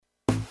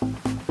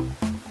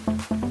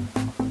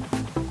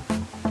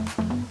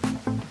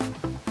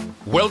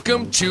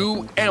Welcome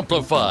to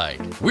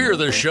Amplified. We're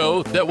the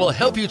show that will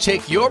help you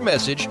take your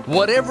message,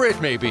 whatever it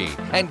may be,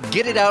 and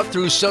get it out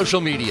through social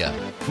media,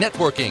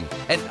 networking,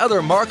 and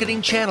other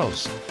marketing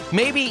channels.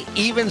 Maybe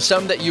even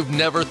some that you've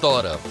never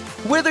thought of.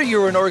 Whether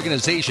you're an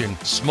organization,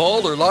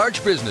 small or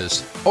large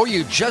business, or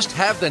you just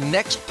have the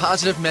next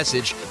positive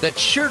message that's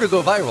sure to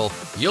go viral,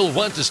 you'll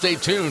want to stay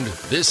tuned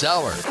this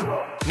hour.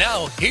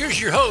 Now,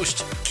 here's your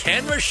host,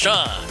 Ken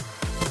Rochon.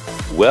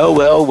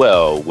 Well,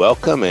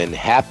 welcome and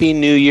Happy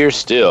New Year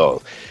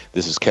still.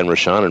 This is Ken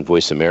Rochon on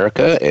Voice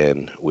America,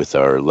 and with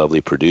our lovely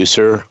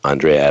producer,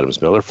 Andrea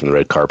Adams-Miller from the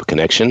Red Carpet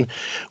Connection,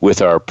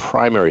 with our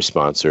primary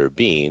sponsor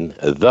being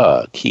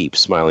the Keep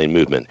Smiling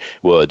Movement.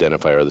 We'll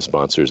identify our other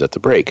sponsors at the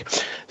break.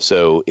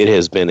 So it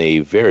has been a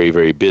very,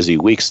 very busy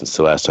week since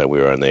the last time we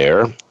were on the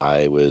air.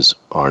 I was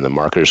on the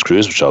Marketers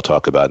Cruise, which I'll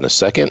talk about in a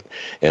second.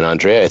 And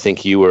Andrea, I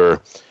think you were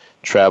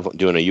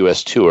doing a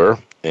U.S. tour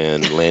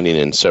and landing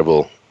in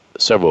several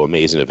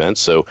amazing events.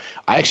 So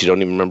I actually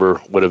don't even remember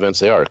what events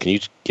they are. Can you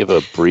give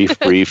a brief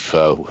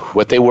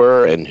what they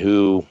were and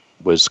who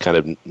was kind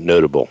of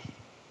notable?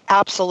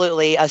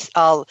 Absolutely.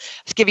 I'll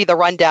give you the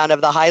rundown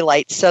of the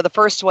highlights. So the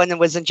first one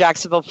was in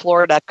Jacksonville,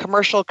 Florida,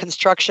 Commercial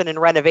Construction and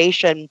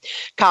Renovation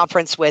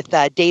Conference with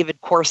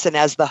David Corson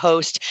as the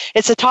host.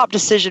 It's the top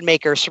decision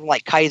makers from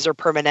like Kaiser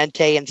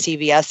Permanente and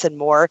CVS and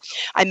more.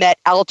 I met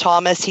Al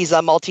Thomas. He's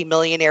a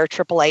multimillionaire,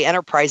 AAA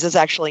Enterprises.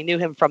 Actually knew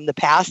him from the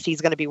past.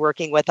 He's going to be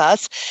working with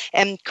us.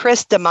 And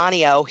Chris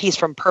DiManio, he's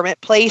from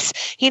Permit Place.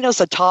 He knows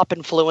the top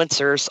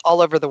influencers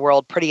all over the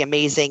world. Pretty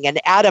amazing.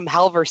 And Adam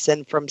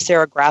Halverson from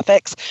Sarah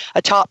Graphics,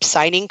 a top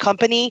signing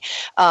company.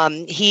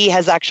 He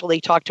has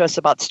actually talked to us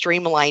about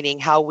streamlining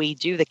how we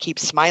do the Keep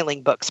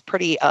Smiling books.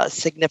 Pretty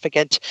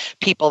significant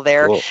people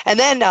there. Cool. And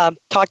then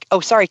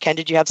sorry, Ken,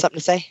 did you have something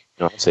to say?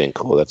 No, I'm saying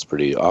cool. That's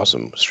pretty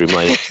awesome.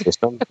 Streamlining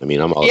system. I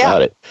mean, I'm all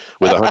about it.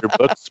 With 100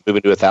 books,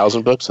 moving to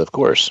 1,000 books, of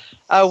course.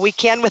 We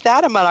can with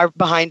Adam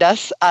behind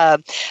us.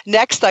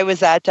 Next, I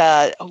was at,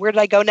 where did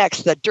I go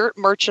next? The Dirt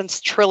Merchants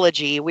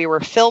Trilogy. We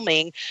were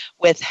filming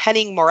with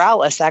Henning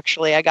Morales,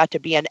 actually. I got to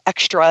be an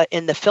extra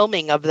in the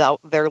filming of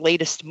their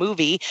latest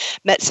movie.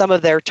 Met some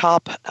of their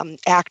top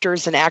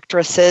actors and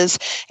actresses,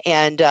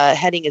 and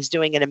Henning is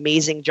doing an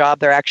amazing job.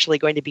 They're actually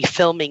going to be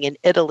filming in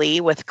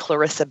Italy with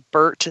Clarissa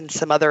Burt and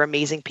some other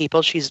amazing people.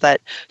 She's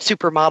that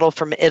supermodel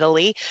from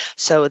Italy.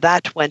 So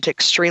that went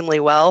extremely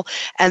well.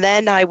 And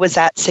then I was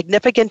at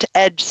Significant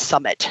Edge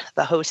Summit.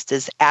 The host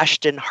is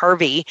Ashton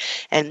Harvey,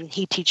 and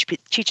he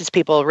teaches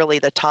people really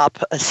the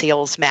top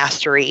sales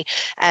mastery.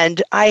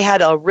 And I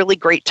had a really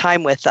great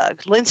time with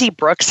Lindsay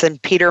Brooks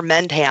and Peter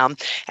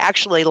Mendham.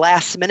 Actually,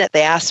 last minute,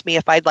 they asked me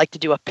if I'd like to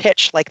do a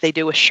pitch like they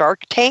do with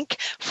Shark Tank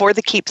for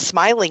the Keep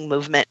Smiling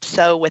movement.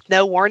 So with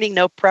no warning,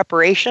 no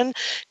preparation,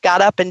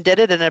 got up and did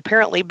it, and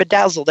apparently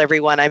bedazzled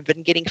everyone. I've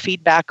been getting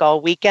feedback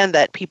all weekend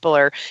that people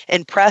are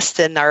impressed,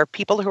 and are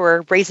people who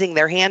are raising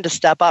their hand to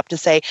step up to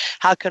say,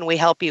 how can we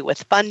help you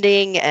with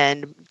funding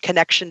and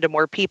connection to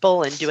more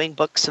people and doing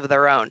books of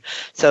their own.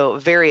 So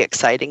very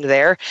exciting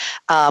there.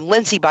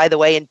 Lindsay, by the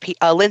way,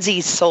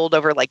 Lindsay's sold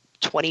over like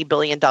 $20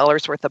 billion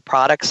worth of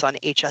products on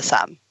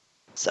HSM.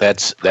 So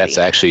that's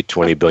actually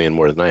 20 billion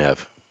more than I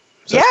have.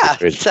 So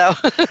so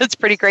it's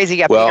pretty crazy.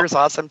 Yeah, Peter's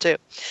awesome too.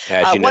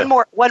 One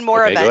more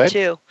okay, event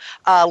too.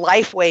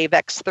 LifeWave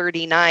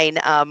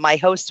X39. My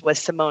host was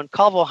Simone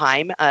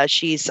Kovelheim.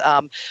 She's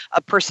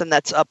a person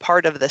that's a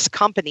part of this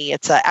company.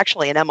 It's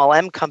actually an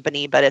MLM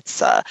company, but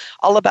it's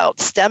all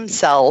about stem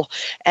cell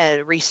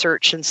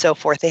research and so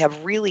forth. They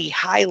have really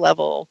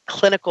high-level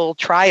clinical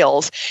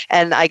trials,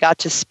 and I got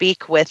to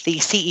speak with the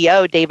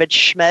CEO, David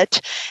Schmidt,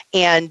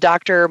 and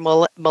Dr.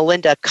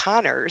 Melinda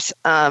Connors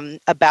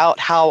about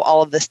how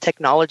all of this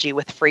technology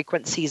with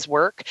frequencies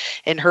work,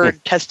 and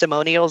heard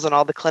testimonials and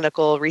all the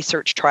clinical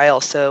research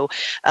trials. So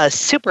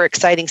super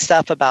exciting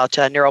stuff about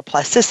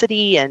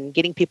neuroplasticity and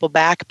getting people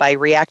back by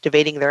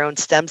reactivating their own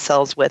stem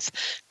cells with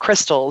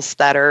crystals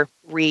that are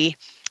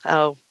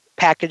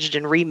packaged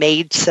and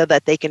remade so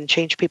that they can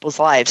change people's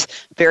lives.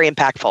 Very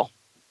impactful.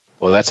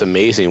 Well, that's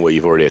amazing what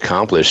you've already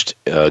accomplished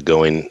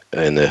going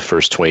in the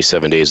first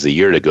 27 days of the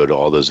year to go to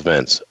all those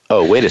events.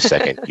 Oh, wait a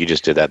second. You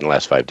just did that in the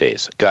last 5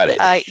 days. Got it.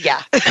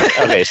 Yeah.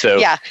 Okay, so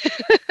yeah.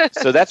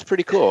 So that's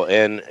pretty cool.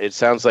 And it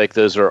sounds like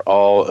those are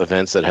all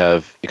events that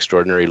have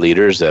extraordinary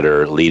leaders that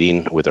are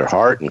leading with their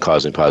heart and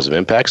causing positive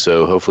impact.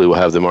 So hopefully we'll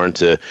have them on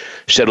to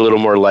shed a little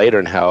more light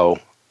on how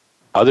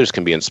others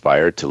can be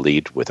inspired to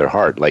lead with their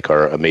heart, like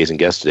our amazing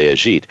guest today,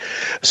 Ajit.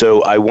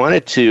 So I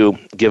wanted to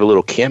give a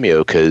little cameo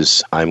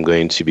because I'm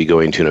going to be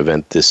going to an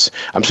event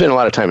I'm spending a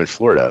lot of time in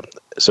Florida.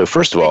 So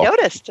first of all, I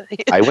noticed.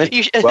 I went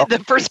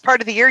the first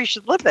part of the year you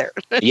should live there.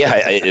 Yeah,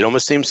 it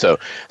almost seems so.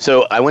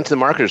 So I went to the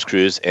Marketers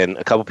Cruise, and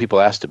a couple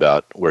people asked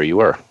about where you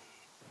were,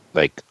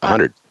 like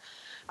 100.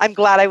 I'm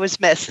glad I was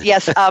missed.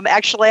 Yes,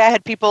 actually, I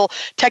had people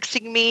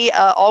texting me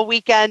all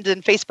weekend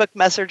and Facebook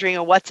messaging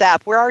and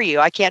WhatsApp. Where are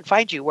you? I can't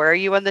find you. Where are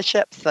you on the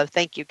ship? So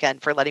thank you, Ken,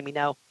 for letting me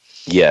know.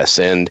 Yes,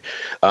 and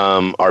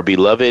our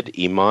beloved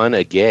Iman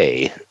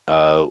Agay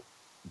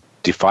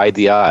defied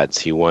the odds.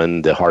 He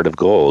won the Heart of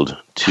Gold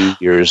 2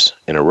 years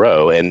in a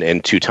row,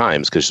 and 2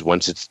 times, because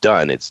once it's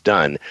done, it's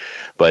done.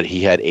 But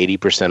he had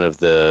 80% of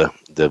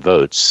the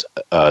votes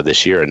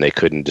this year, and they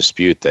couldn't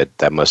dispute that.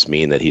 That must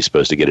mean that he's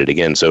supposed to get it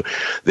again. So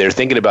they're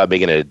thinking about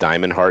making it a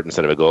diamond heart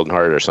instead of a golden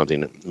heart, or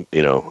something,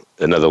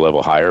 another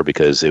level higher,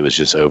 because it was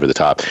just over the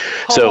top.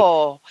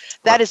 So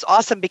that is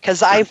awesome,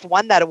 because I've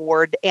won that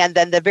award, and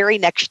then the very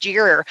next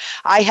year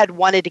I had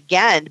won it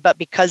again, but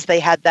because they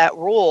had that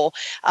rule,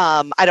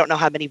 I don't know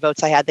how many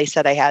votes I had. They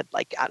said I had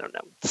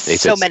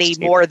so many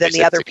 16, more than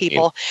the other 16.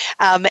 people.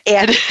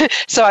 And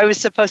so I was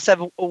supposed to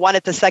have won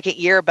it the second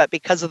year, but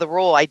because of the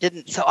rule, I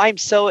didn't. So I'm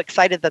so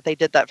excited that they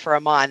did that for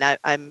Aman.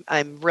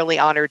 I'm really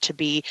honored to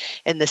be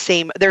in the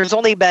same. There's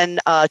only been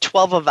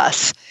 12 of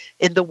us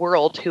in the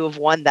world who have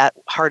won that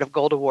Heart of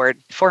Gold award.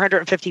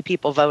 450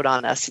 people vote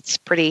on us. It's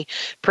pretty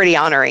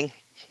honoring.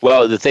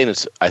 Well, the thing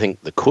that's, I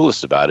think, the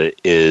coolest about it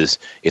is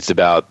it's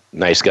about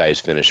nice guys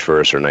finish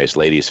first or nice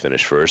ladies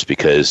finish first,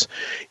 because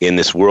in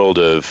this world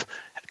of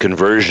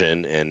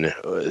conversion and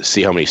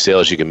see how many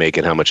sales you can make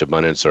and how much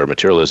abundance or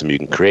materialism you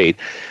can create,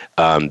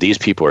 these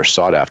people are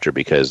sought after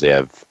because they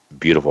have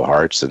beautiful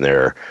hearts, and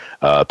they're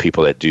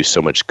people that do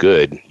so much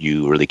good.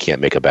 You really can't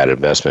make a bad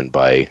investment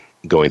by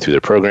going through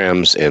their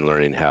programs and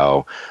learning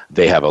how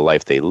they have a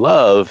life they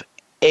love,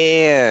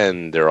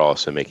 and they're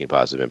also making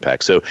positive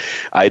impact. So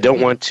I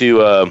don't want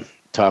to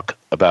talk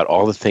about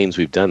all the things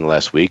we've done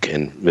last week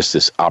and miss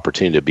this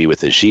opportunity to be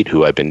with Ajit,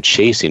 who I've been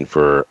chasing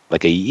for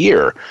like a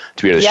year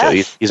to be on the show.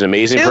 He's an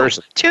amazing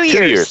person. 2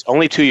 years.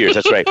 Only 2 years,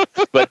 that's right.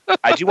 But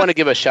I do want to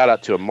give a shout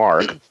out to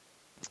Mark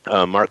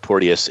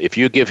Porteous. If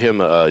you give him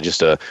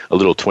just a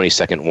little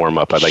 20-second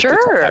warm-up, I'd like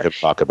to have him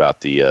talk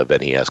about the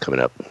event he has coming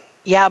up.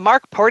 Yeah,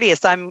 Mark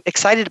Porteous, I'm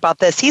excited about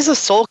this. He's a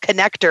soul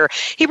connector.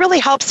 He really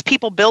helps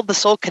people build the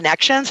soul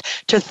connections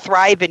to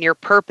thrive in your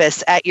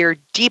purpose at your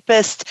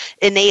deepest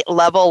innate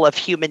level of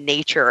human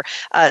nature.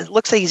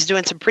 Looks like he's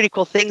doing some pretty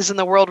cool things in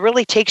the world,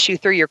 really takes you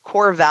through your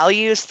core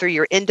values, through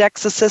your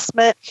index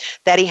assessment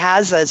that he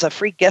has as a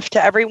free gift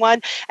to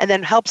everyone, and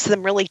then helps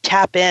them really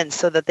tap in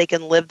so that they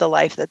can live the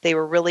life that they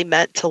were really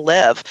meant to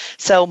live.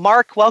 So,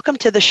 Mark, welcome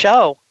to the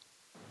show.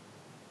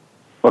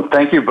 Well,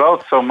 thank you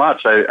both so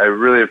much. I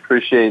really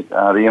appreciate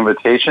the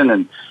invitation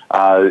and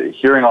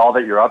hearing all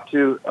that you're up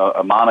to.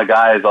 Aman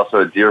Agai is also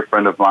a dear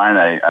friend of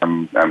mine.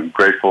 I'm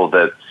grateful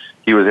that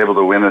he was able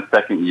to win the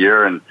second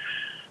year. And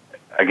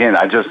again,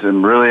 I just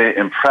am really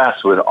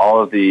impressed with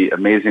all of the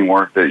amazing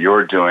work that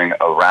you're doing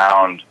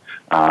around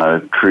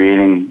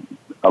creating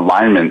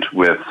alignment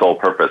with soul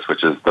purpose,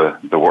 which is the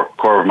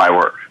core of my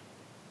work.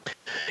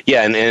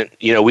 Yeah, and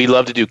we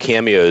love to do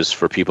cameos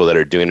for people that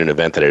are doing an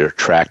event that are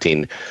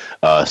attracting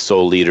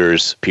soul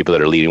leaders, people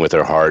that are leading with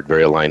their heart,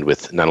 very aligned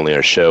with not only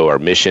our show, our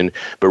mission,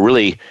 but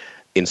really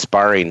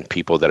inspiring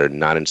people that are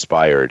not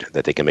inspired,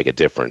 that they can make a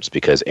difference,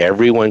 because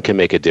everyone can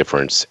make a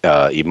difference.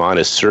 Aman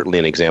is certainly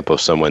an example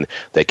of someone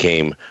that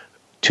came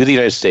to the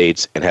United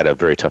States and had a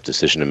very tough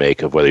decision to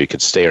make of whether he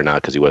could stay or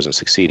not because he wasn't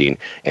succeeding,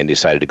 and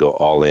decided to go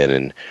all in.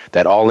 And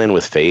that all in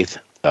with faith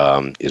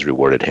is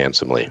rewarded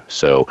handsomely.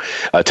 So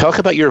talk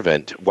about your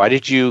event. Why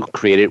did you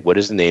create it? What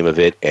is the name of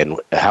it? And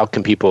how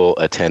can people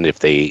attend if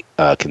they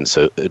can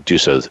do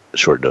so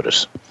short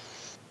notice?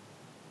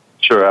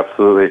 Sure,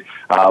 absolutely.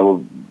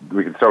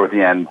 We can start with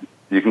the end.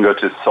 You can go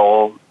to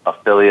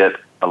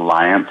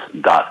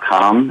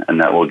soulaffiliatealliance.com,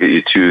 and that will get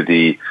you to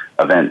the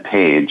event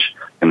page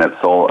in that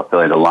Soul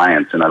Affiliate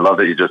Alliance. And I love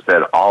that you just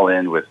said all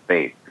in with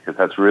faith, because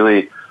that's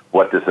really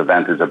what this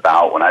event is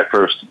about. When I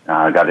first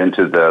got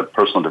into the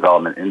personal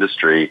development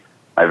industry,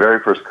 my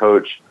very first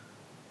coach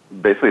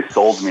basically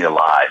sold me a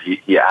lie.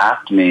 He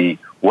asked me,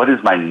 what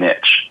is my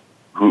niche?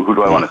 Who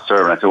do I want to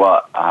serve? And I said,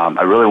 well,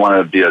 I really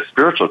want to be a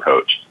spiritual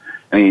coach.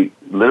 And he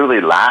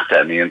literally laughed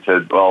at me and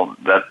said, well,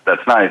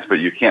 that's nice, but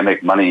you can't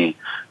make money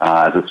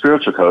as a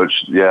spiritual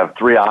coach. You have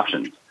 3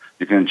 options.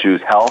 You can choose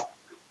health,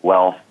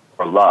 wealth,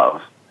 or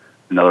love.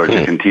 In other words,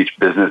 you can teach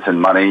business and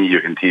money,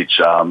 you can teach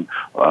health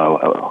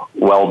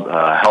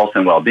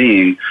and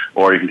well-being,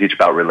 or you can teach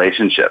about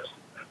relationships,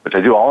 which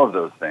I do all of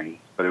those things,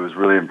 but it was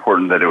really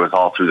important that it was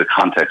all through the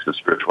context of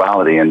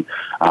spirituality. And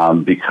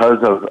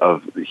because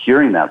of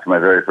hearing that from my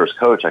very first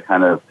coach, I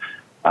kind of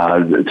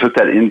took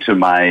that into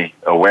my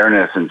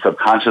awareness and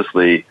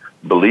subconsciously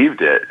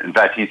believed it. In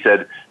fact, he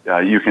said,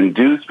 you can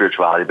do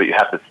spirituality, but you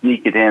have to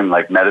sneak it in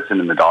like medicine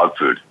in the dog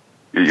food.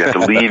 You have to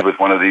lead with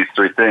one of these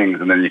 3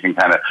 things, and then you can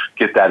kind of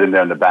get that in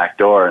there in the back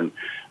door. And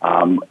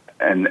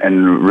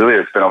really,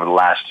 it's been over the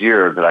last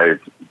year that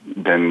I've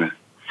been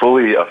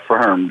fully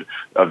affirmed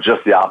of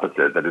just the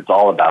opposite, that it's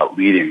all about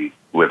leading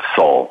with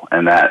soul,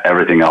 and that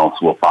everything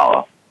else will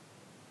follow.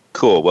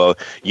 Cool. Well,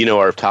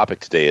 our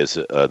topic today is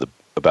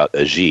about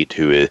Ajit,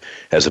 who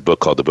has a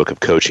book called The Book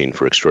of Coaching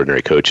for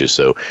Extraordinary Coaches.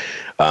 So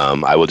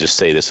I will just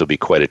say this will be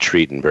quite a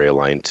treat and very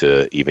aligned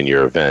to even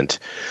your event.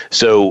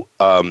 So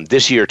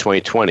this year,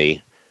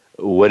 2020,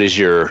 what is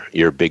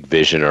your big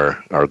vision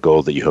or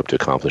goal that you hope to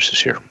accomplish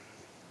this year?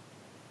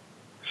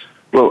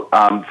 Well,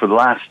 for the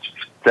last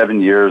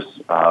 7 years,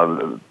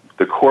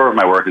 the core of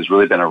my work has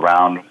really been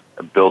around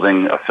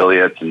building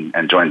affiliates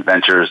and joint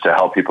ventures to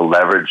help people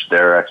leverage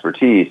their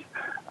expertise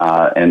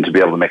and to be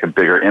able to make a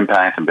bigger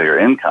impact and bigger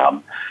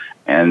income.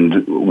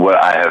 And what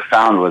I have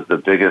found was the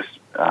biggest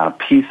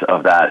piece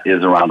of that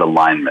is around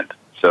alignment.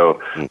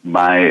 So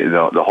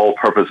the whole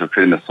purpose of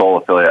creating the Soul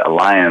Affiliate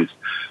Alliance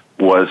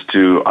was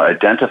to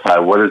identify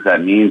what does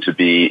that mean to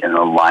be in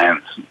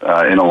alliance,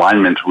 in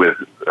alignment with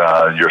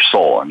your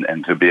soul,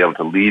 and to be able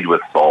to lead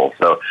with soul.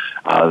 So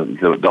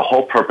the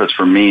whole purpose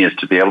for me is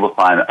to be able to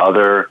find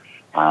other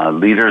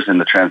leaders in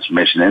the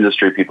transformation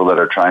industry, people that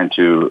are trying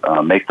to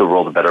make the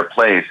world a better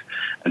place,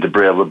 and to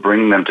be able to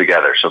bring them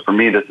together. So for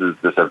me, this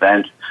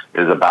event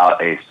is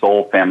about a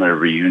soul family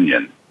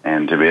reunion,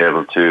 and to be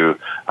able to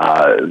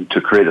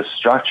create a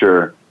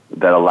structure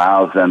that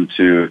allows them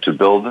to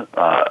build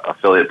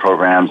affiliate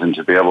programs and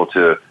to be able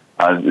to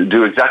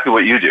do exactly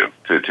what you do,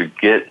 to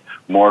get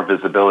more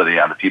visibility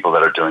on the people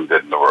that are doing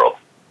good in the world.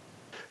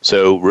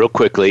 So real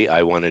quickly,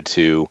 I wanted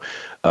to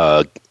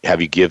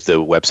have you give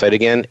the website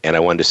again, and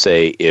I wanted to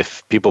say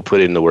if people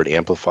put in the word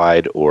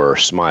amplified or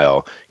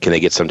smile, can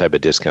they get some type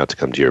of discount to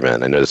come to your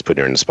event? I know that's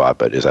putting you in the spot,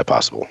 but is that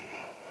possible?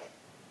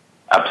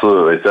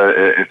 Absolutely. So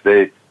if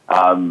they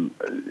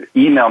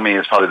email me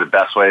is probably the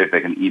best way. If they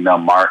can email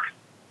Mark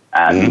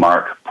at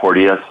Mark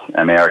Porteous,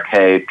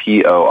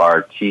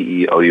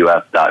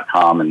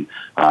 MarkPorteous.com, and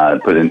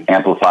put in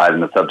amplified in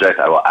the subject,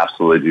 I will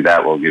absolutely do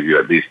that. We'll give you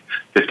at least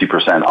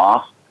 50%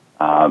 off.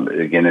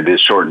 Again, it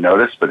is short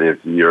notice, but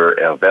if you're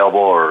available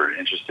or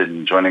interested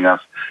in joining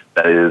us,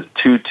 that is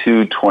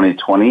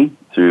 2/2/2020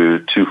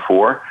 through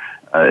 2/4.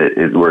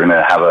 We're going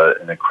to have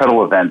an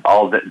incredible event.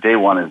 Day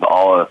one is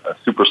all a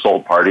super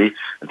soul party.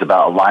 It's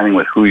about aligning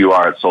with who you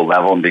are at soul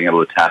level and being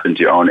able to tap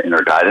into your own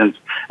inner guidance.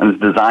 And it's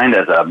designed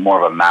as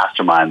more of a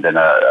mastermind than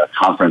a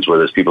conference where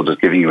there's people just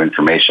giving you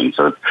information.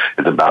 So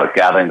it's about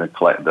gathering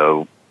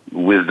the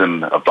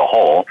wisdom of the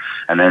whole.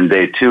 And then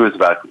day two is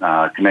about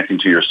connecting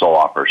to your soul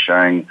offer,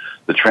 sharing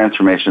the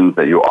transformations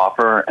that you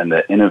offer and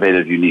the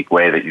innovative, unique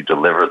way that you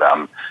deliver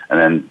them. And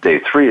then day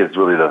three is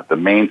really the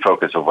main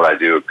focus of what I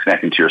do,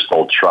 connecting to your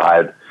soul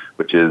tribe,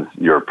 which is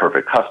your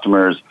perfect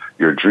customers,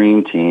 your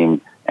dream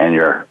team, and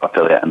your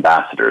affiliate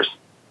ambassadors.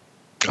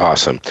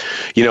 Awesome.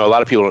 You know, a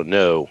lot of people don't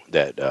know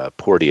that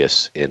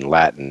Porteous in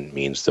Latin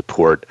means the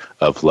port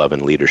of love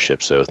and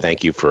leadership. So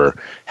thank you for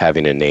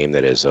having a name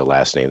that is a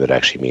last name that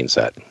actually means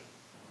that.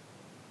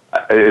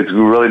 It's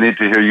really neat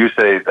to hear you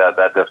say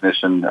that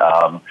definition.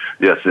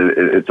 Yes,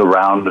 it's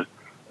around,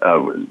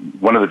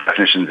 one of the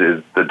definitions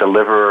is the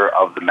deliverer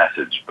of the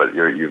message, but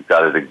you've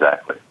got it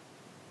exactly.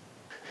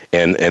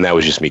 And that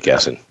was just me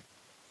guessing.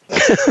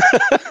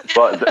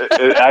 Well,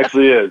 it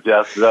actually is,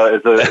 yes.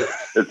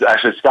 It's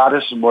actually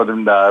Scottish more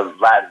than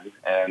Latin,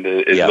 and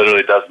it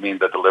literally does mean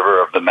the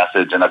deliverer of the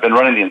message. And I've been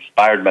running the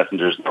Inspired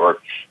Messengers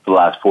Network for the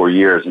last 4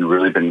 years and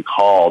really been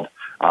called.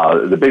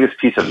 The biggest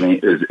piece of me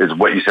is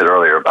what you said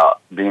earlier about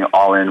being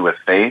all in with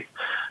faith,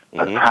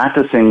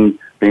 practicing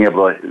being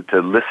able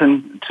to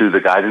listen to the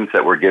guidance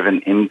that we're given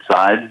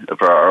inside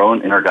for our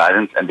own inner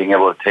guidance and being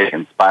able to take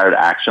inspired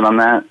action on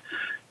that.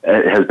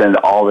 It has been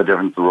all the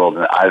difference in the world,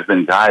 and I've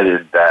been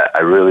guided that I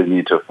really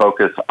need to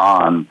focus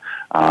on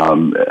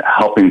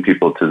helping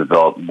people to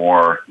develop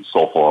more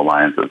soulful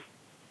alliances.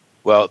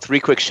 Well, 3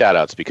 quick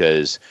shout-outs,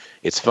 because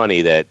it's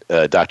funny that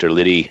Dr.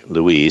 Liddy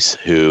Louise,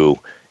 who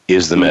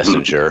is the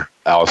messenger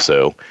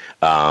also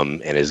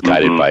and is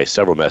guided by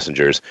several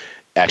messengers,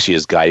 actually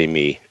is guiding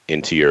me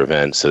into your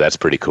event, so that's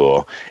pretty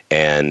cool.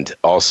 And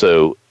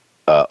also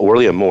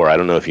Orlia Moore, I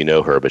don't know if you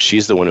know her, but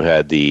she's the one who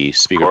had the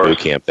speaker boot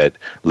camp that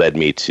led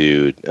me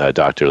to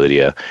Dr.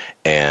 Lydia.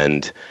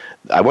 And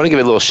I want to give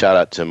a little shout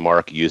out to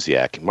Mark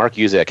Uziak. Mark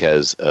Uziak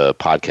has a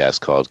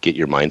podcast called Get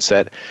Your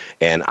Mindset,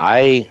 and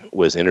I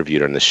was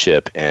interviewed on the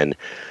ship, and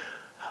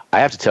I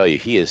have to tell you,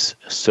 he is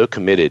so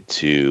committed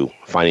to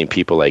finding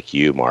people like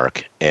you,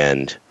 Mark,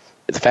 and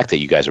the fact that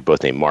you guys are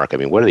both named Mark. I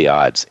mean, what are the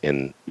odds?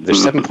 And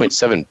there's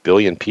 7.7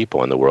 billion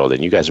people in the world,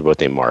 and you guys are both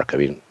named Mark. I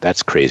mean,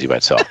 that's crazy by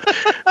itself.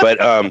 But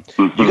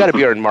you got to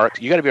be on Mark.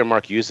 You got to be on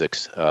Mark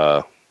Uziak's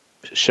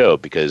show,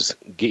 because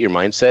Get Your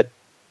Mindset,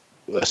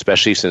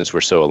 especially since we're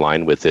so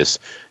aligned with this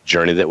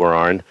journey that we're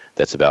on,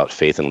 that's about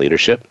faith and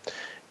leadership,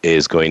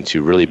 is going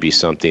to really be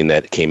something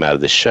that came out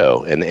of this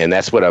show, and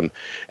that's what I'm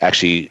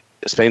actually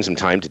spending some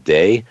time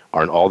today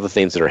on, all the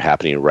things that are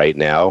happening right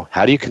now.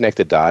 How do you connect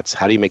the dots?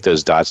 How do you make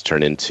those dots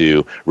turn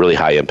into really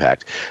high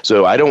impact?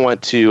 So I don't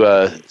want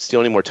to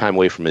steal any more time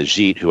away from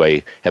Ajit, who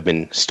I have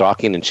been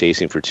stalking and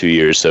chasing for 2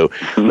 years. So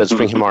let's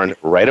bring him on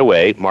right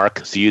away.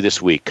 Mark, see you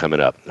this week coming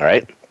up. All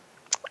right.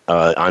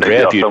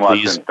 Andrea, if you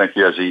please. Thank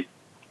you, Ajit.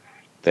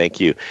 Thank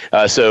you.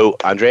 So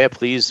Andrea,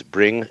 please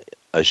bring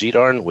Ajit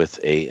on with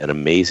an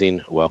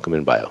amazing welcome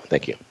and bio.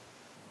 Thank you.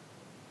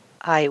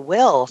 I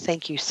will.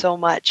 Thank you so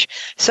much.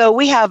 So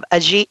we have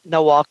Ajit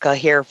Nawalka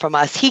here from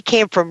us. He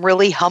came from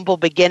really humble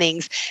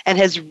beginnings and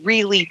has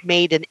really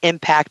made an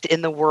impact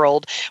in the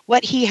world.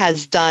 What he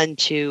has done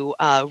to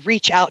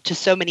reach out to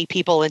so many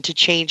people and to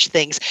change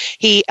things.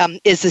 He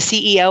is the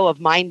CEO of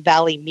Mind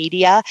Valley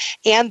Media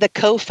and the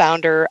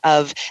co-founder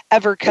of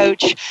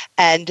EverCoach,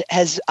 and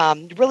has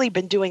really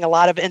been doing a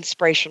lot of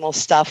inspirational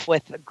stuff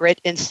with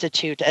Grit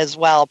Institute as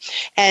well.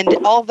 And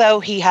although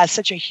he has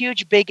such a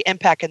huge, big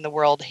impact in the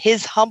world,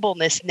 his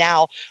humbleness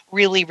now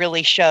really,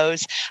 really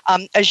shows.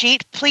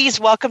 Ajit, please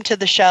welcome to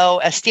the show.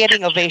 A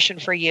standing ovation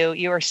for you.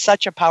 You are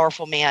such a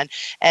powerful man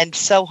and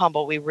so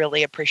humble. We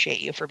really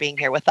appreciate you for being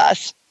here with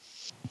us.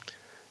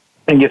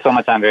 Thank you so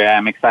much, Andrea.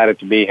 I'm excited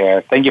to be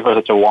here. Thank you for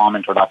such a warm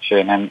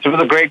introduction. And it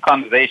was a great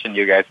conversation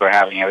you guys were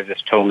having. I was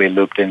just totally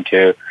looped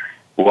into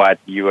what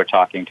you were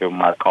talking to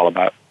Mark all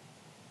about.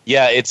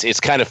 Yeah, it's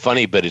kind of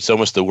funny, but it's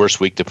almost the worst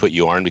week to put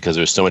you on because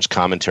there's so much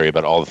commentary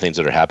about all the things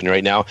that are happening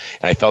right now.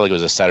 And I felt like it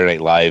was a Saturday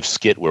Night Live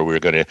skit where we were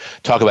going to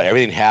talk about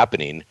everything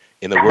happening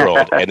in the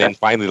world. And then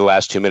finally the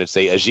last 2 minutes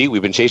say, Ajit,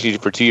 we've been chasing you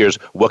for 2 years.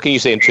 What can you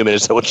say in 2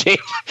 minutes that will change?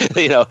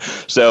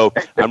 So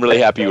I'm really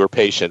happy you were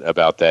patient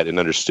about that and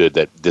understood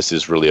that this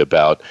is really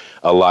about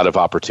a lot of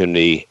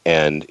opportunity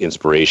and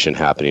inspiration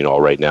happening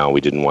all right now.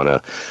 We didn't want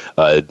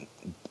to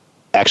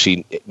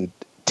actually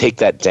take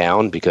that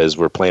down because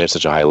we're playing at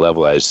such a high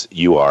level as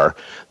you are,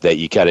 that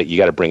you got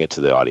to bring it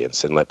to the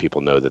audience and let people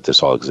know that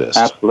this all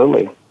exists.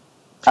 Absolutely.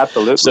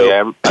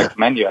 So, I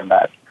commend you on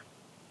that.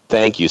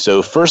 Thank you.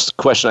 So first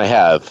question I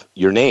have,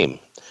 your name.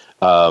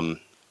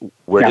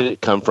 Where did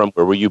it come from?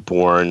 Where were you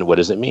born? What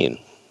does it mean?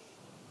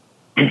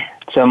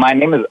 So my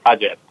name is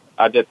Ajit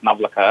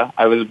Nawalka.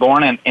 I was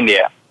born in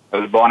India. I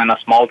was born in a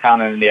small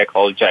town in India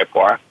called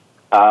Jaipur.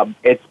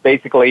 It's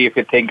basically, if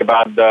you think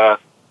about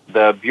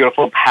the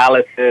beautiful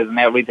palaces and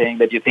everything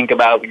that you think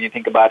about when you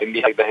think about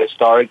India, like the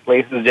historic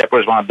places, Jaipur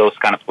is one of those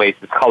kind of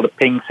places. It's called the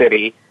Pink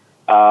City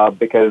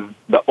because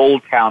the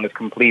old town is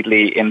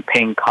completely in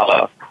pink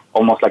color,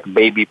 almost like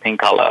baby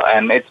pink color.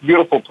 And it's a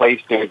beautiful place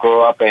to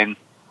grow up in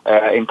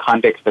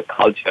context of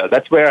culture.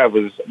 That's where I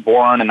was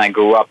born and I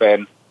grew up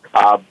in.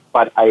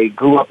 But I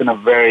grew up in a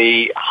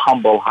very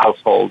humble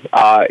household.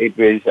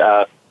 We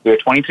were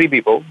 23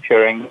 people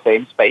sharing the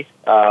same space.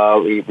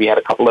 We had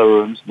a couple of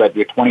rooms, but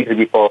we were 23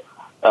 people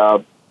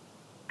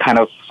kind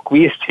of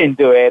squeezed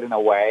into it in a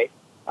way,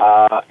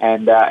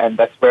 and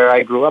that's where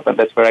I grew up, and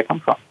that's where I come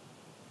from.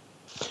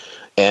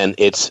 And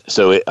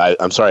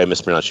I'm sorry I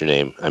mispronounced your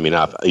name. I mean,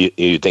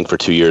 you'd think for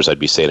 2 years I'd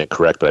be saying it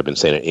correct, but I've been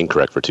saying it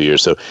incorrect for 2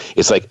 years. So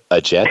it's like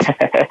Ajit?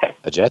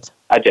 Ajit?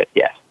 Ajit,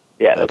 yes.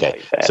 Yeah.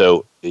 Okay.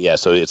 So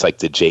it's like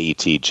the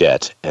J-E-T,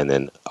 jet, and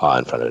then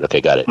in front of it.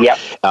 Okay, got it. Yeah,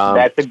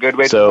 that's a good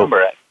way to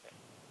remember it.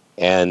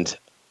 And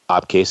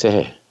aap kaise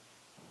hai?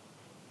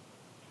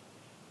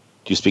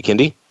 Do you speak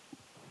Hindi?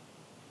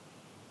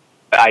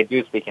 I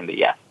do speak Hindi,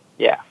 yeah.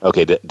 Yeah.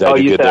 Okay, did I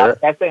do good there?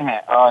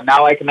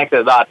 Now I connected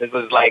the dots. It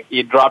was like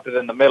you dropped it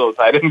in the middle,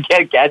 so I didn't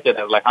catch it.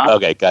 I was like, huh?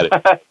 Okay, got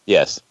it.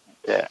 Yes.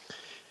 Yeah.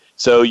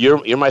 So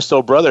you're my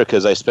soul brother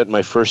because I spent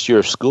my first year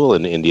of school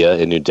in India,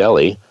 in New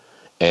Delhi,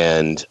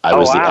 and I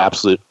was the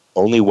absolute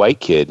only white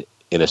kid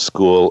in a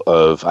school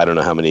of, I don't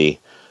know how many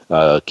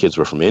kids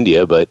were from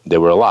India, but there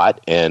were a lot,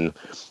 and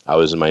I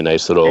was in my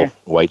nice little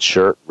white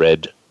shirt,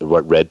 red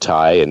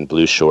tie and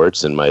blue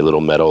shorts and my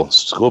little metal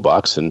school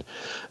box. And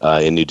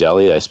in New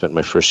Delhi, I spent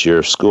my first year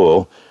of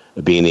school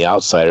being the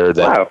outsider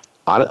that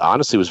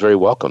honestly was very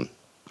welcome.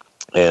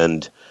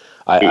 And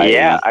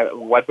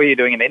what were you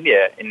doing in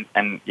India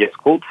in your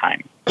school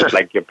time?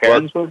 Like your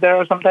parents moved there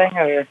or something?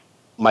 Or?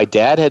 My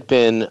dad had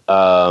been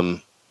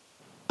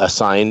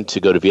assigned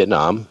to go to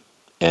Vietnam,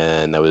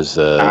 and that was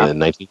in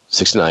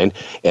 1969.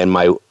 And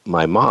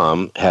my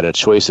mom had a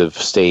choice of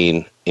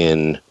staying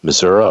in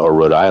Missouri or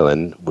Rhode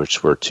Island,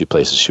 which were two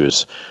places she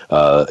was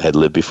had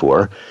lived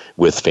before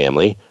with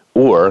family,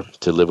 or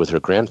to live with her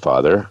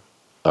grandfather,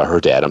 her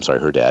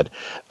dad,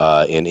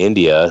 in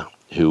India,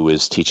 who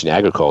was teaching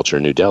agriculture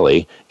in New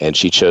Delhi, and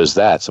she chose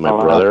that. So my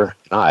brother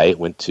and I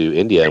went to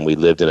India, and we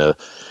lived in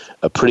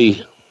a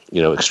pretty,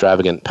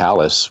 extravagant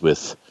palace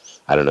with,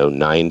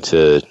 9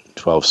 to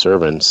 12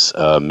 servants,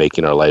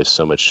 making our lives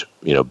so much,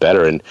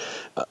 better, and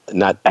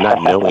not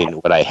knowing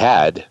what I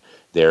had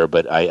there.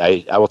 But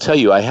I will tell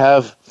you, I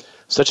have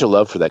such a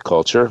love for that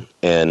culture.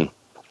 And,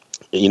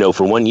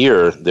 for 1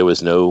 year, there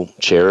was no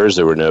chairs,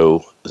 there was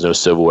no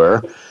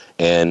silverware,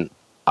 and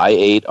I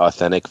ate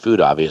authentic food,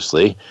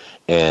 obviously,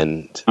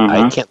 and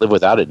I can't live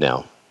without it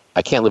now.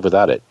 I can't live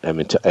without it. I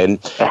mean, and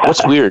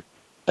what's weird,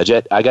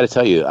 Ajit, I got to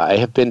tell you, I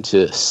have been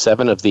to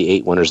 7 of the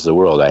 8 wonders of the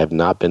world. I have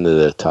not been to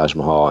the Taj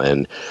Mahal,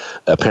 and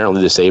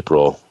apparently this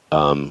April,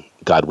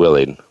 God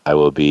willing, I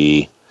will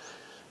be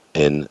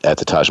at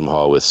the Taj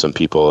Mahal with some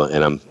people,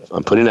 and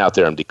I'm putting it out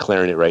there. I'm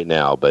declaring it right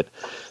now, but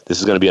this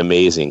is going to be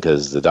amazing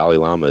because the Dalai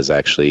Lama is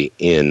actually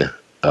in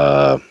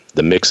the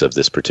mix of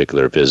this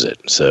particular visit.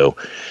 So,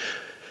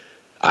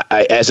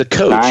 I as a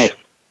coach,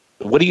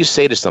 what do you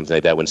say to something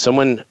like that when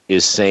someone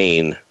is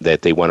saying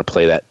that they want to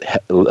play that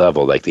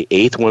level, like the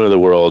 8th one of the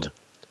world,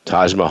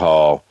 Taj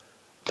Mahal,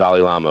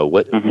 Dalai Lama,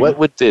 what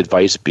would the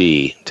advice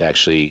be to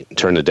actually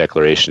turn the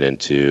declaration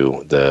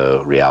into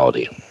the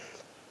reality?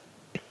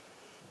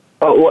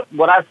 Well,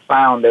 what I've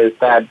found is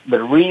that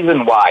the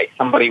reason why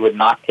somebody would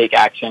not take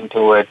action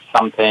towards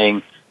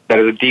something that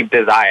is a deep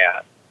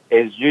desire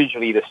is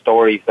usually the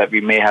stories that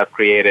we may have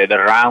created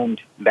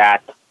around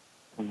that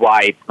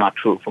why it's not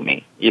true for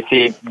me. You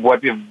see,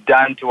 what we've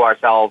done to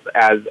ourselves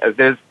as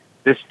there's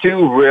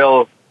two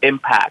real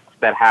impacts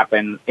that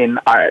happen in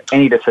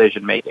any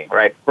decision making,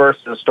 right?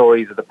 First, the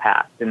stories of the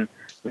past. And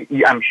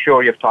I'm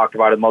sure you've talked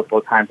about it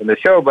multiple times in the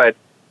show, but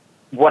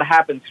what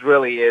happens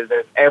really is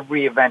that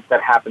every event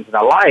that happens in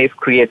our life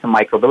creates a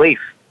micro-belief.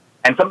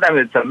 And sometimes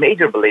it's a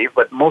major belief,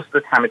 but most of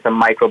the time it's a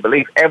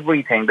micro-belief.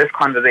 Everything, this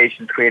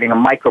conversation is creating a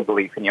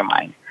micro-belief in your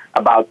mind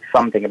about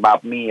something,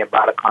 about me,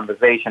 about a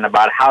conversation,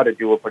 about how to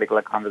do a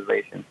particular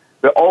conversation.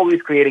 We're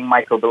always creating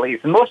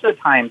micro-beliefs. And most of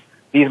the time,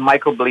 these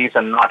micro-beliefs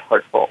are not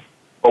hurtful.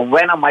 But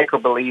when a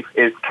micro-belief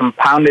is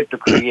compounded to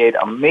create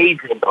a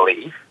major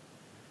belief,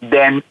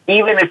 then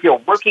even if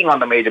you're working on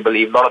the major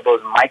belief, a lot of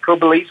those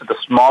micro-beliefs, or the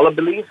smaller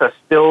beliefs, are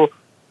still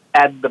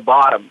at the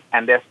bottom.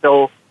 And they're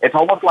still, it's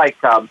almost like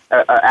an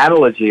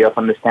analogy of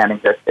understanding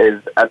this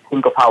is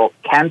think of how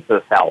a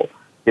cancer cell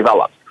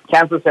develops.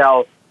 Cancer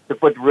cells, to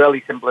put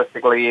really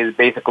simplistically, is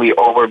basically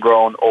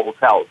overgrown old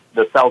cells.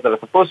 The cells that are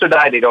supposed to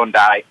die, they don't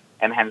die,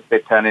 and hence they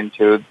turn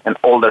into an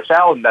older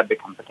cell, and that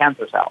becomes a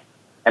cancer cell.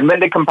 And when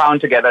they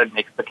compound together, it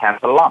makes the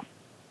cancer lump.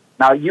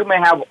 Now, you may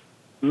have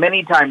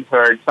many times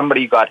heard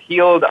somebody got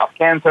healed of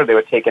cancer, they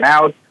were taken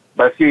out,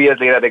 but a few years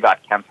later, they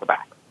got cancer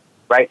back,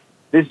 right?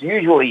 This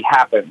usually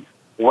happens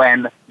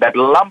when that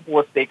lump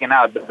was taken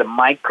out, the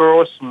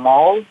micro,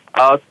 small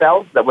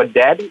cells that were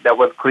dead, that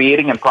were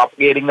creating and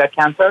propagating that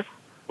cancer,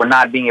 were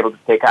not being able to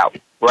take out,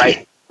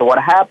 right? So what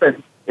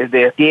happens is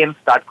they again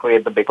start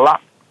creating the big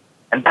lump.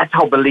 And that's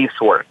how beliefs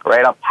work,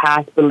 right? Our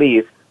past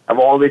beliefs have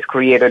always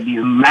created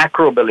these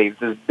macro beliefs,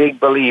 these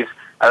big beliefs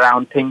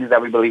around things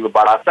that we believe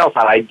about ourselves.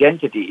 Our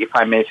identity, if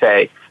I may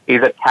say,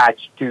 is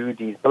attached to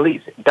these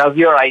beliefs. Does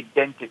your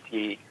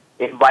identity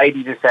invite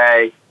you to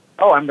say,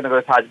 oh, I'm going to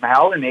go to Taj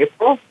Mahal in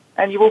April?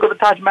 And you will go to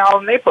Taj Mahal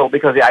in April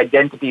because the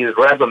identity is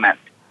resonant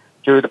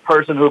to the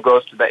person who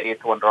goes to the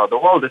eighth wonder of the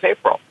world this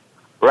April,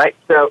 right?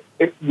 So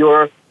if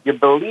your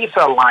beliefs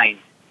are aligned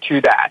to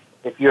that,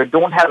 if you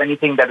don't have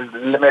anything that is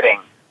limiting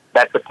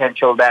that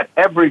potential that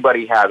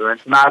everybody has, and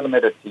it's not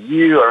limited to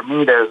you or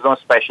me, there's no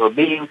special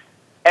beings,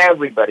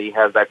 everybody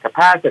has that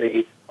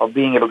capacity of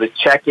being able to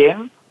check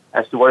in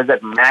as to what is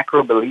that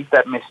macro belief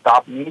that may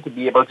stop me to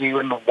be able to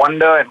even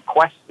wonder and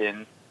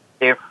question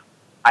if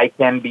I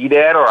can be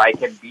there, or I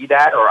can be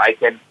that, or I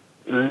can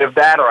live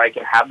that, or I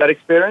can have that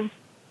experience.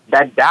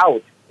 That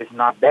doubt is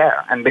not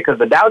there. And because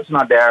the doubt's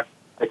not there,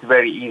 it's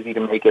very easy to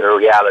make it a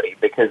reality,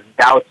 because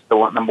doubt's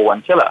the number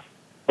one killer.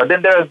 But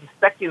then there is a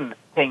second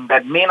thing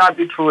that may not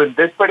be true in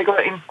this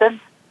particular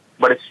instance,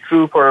 but it's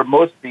true for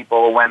most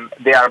people when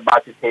they are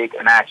about to take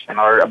an action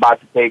or about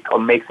to take or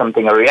make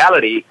something a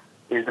reality,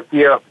 is the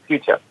fear of the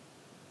future,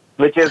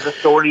 which is the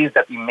stories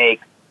that we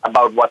make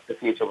about what the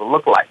future will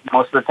look like.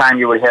 Most of the time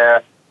you would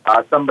hear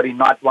somebody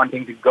not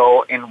wanting to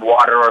go in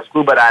water or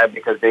scuba dive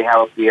because they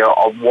have a fear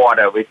of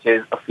water, which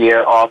is a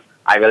fear of,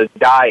 I will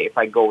die if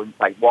I go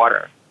inside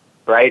water,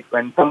 right?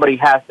 When somebody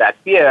has that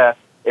fear,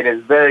 it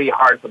is very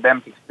hard for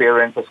them to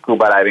experience a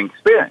scuba diving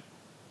experience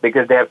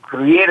because they have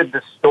created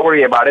this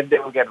story about it. They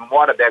will get in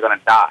water, they're going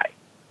to die,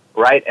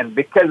 right? And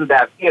because of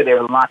that fear, they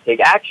will not take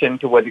action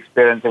towards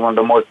experiencing one of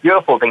the most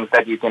beautiful things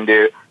that you can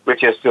do,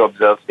 which is to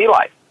observe sea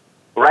life,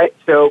 right?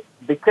 So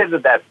because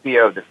of that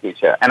fear of the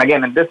future, and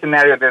again, in this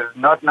scenario, there's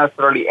not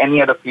necessarily any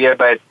other fear,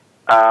 but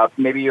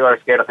maybe you are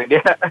scared of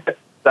India.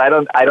 So I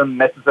don't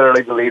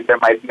necessarily believe there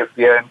might be a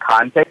fear in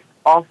context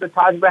of the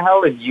Taj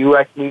Mahal and you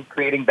actually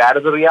creating that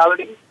as a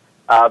reality.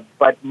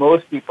 But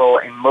most people,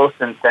 in most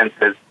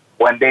instances,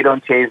 when they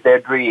don't chase their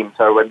dreams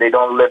or when they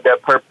don't live their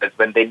purpose,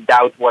 when they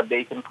doubt what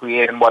they can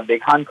create and what they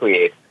can't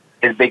create,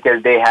 is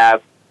because they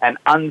have an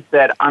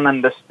unsaid,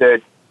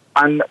 ununderstood,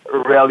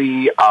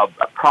 unreally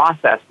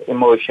processed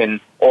emotion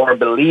or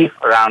belief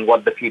around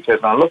what the future is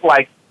going to look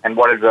like and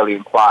what it really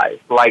implies.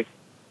 Like,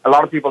 a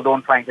lot of people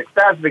don't find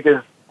success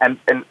because, and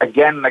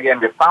again and again,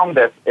 we found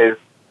this, is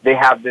they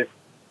have this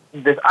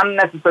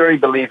unnecessary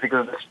belief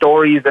because of the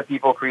stories that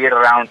people create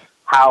around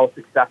how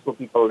successful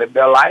people live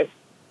their lives,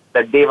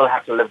 that they will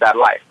have to live that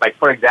life. Like,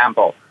 for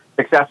example,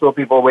 successful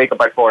people wake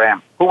up at 4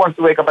 a.m. Who wants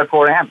to wake up at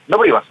 4 a.m.?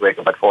 Nobody wants to wake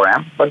up at 4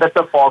 a.m., but that's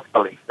a false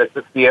belief. That's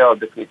the fear of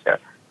the future.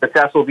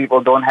 Successful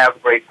people don't have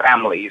great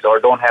families or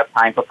don't have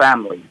time for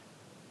families.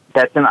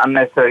 That's an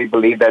unnecessary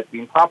belief that's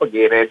been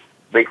propagated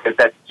because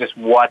that's just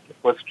what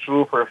was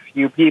true for a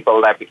few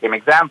people that became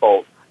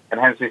examples, and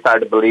hence we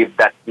started to believe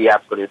that's the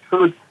absolute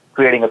truth,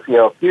 creating a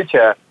fear of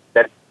future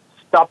that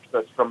stops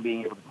us from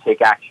being able to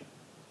take action.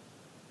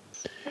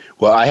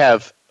 Well, I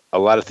have a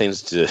lot of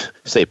things to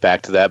say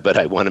back to that, but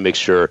I want to make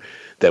sure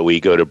that we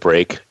go to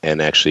break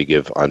and actually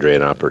give Andre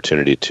an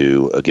opportunity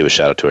to give a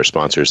shout out to our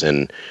sponsors,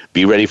 and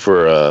be ready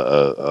for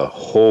a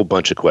whole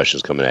bunch of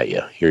questions coming at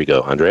you. Here you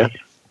go, Andrea.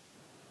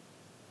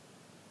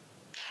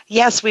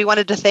 Yes, we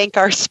wanted to thank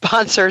our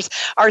sponsors.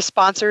 Our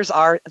sponsors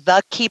are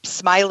The Keep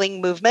Smiling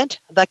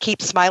Movement,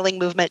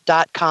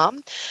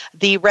 thekeepsmilingmovement.com,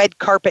 the Red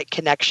Carpet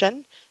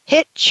Connection,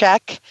 Hit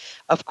Check,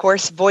 of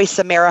course, Voice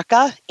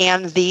America,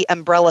 and the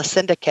Umbrella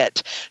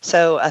Syndicate.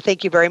 So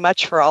thank you very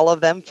much for all of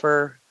them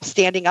for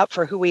standing up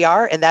for who we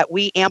are and that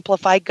we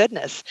amplify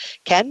goodness.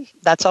 Ken,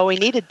 that's all we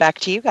needed. Back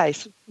to you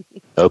guys.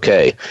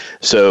 Okay.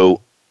 So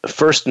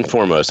first and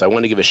foremost, I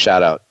want to give a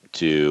shout out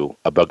to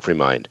A Bug Free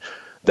Mind.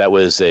 That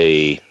was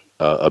a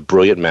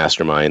brilliant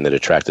mastermind that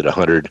attracted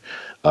 100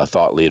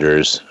 thought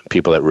leaders,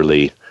 people that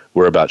really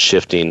were about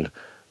shifting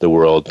the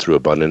world through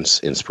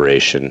abundance,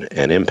 inspiration,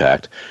 and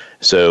impact.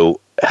 So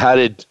how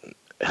did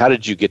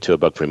you get to A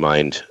Bug Free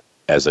Mind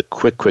as a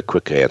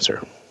quick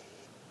answer?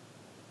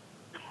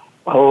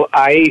 Well,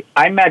 I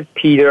met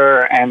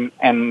Peter and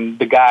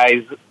the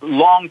guys a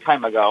long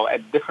time ago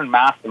at different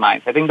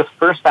masterminds. I think the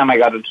first time I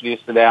got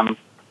introduced to them,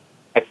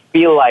 I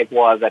feel like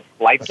was at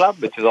Flight Club,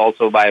 which is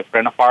also by a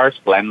friend of ours,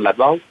 Glenn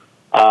Ledwell,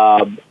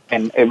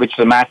 and which is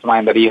a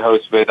mastermind that he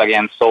hosts with,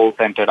 again,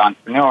 soul-centered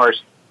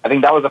entrepreneurs. I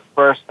think that was the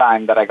first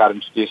time that I got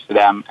introduced to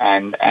them,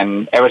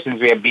 and ever since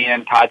we have been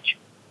in touch.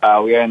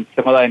 We are in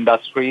similar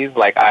industries.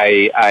 Like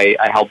I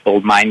help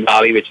build Mind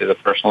Valley, which is a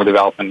personal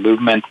development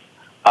movement,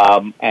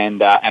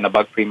 and A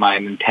Bug Free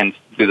Mind intends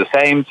to do the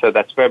same. So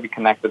that's where we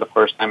connected the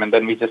first time, and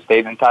then we just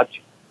stayed in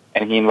touch.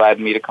 And he invited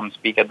me to come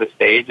speak at the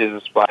stage.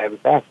 Is why I was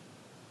there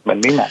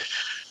when we met.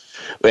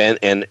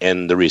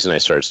 And the reason I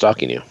started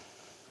stalking you,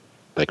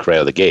 like right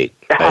out of the gate,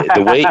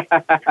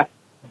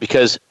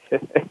 because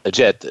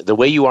Ajit, the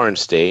way you are on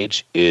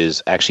stage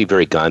is actually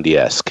very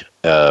Gandhi-esque,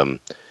 and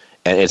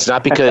it's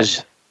not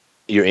because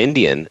you're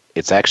Indian,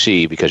 it's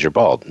actually because you're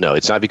bald. No,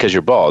 it's not because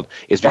you're bald.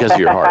 It's because of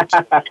your heart.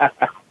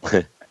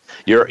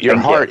 Your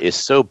heart is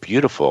so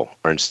beautiful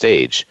on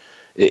stage.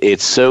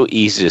 It's so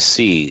easy to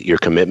see your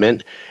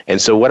commitment.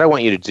 And so what I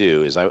want you to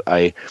do is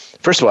I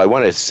first of all, I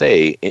want to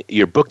say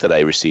your book that I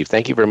received,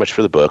 thank you very much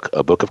for the book,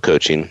 A Book of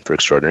Coaching for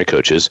Extraordinary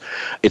Coaches.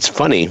 It's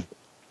funny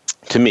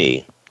to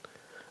me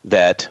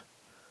that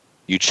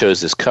you chose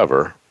this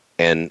cover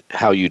and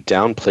how you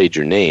downplayed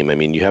your name. I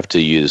mean, you have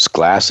to use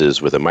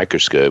glasses with a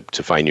microscope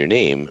to find your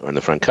name on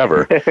the front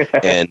cover.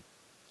 And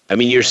I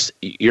mean,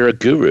 you're a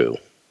guru.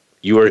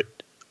 You are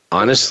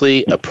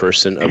honestly a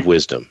person of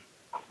wisdom.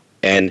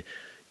 And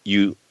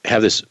you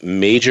have this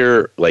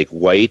major like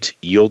white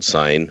yield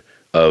sign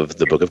of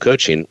the Book of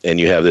Coaching, and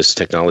you have this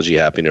technology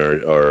happening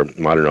or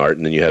modern art,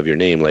 and then you have your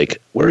name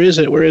like, where is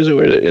it?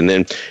 And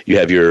then you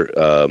have your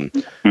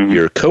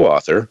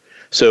co-author.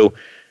 So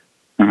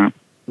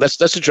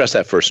let's address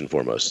that first and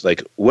foremost.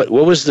 Like, what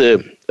was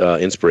the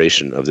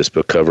inspiration of this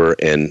book cover,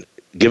 and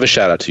give a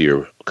shout out to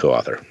your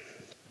co-author.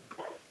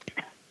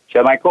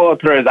 So my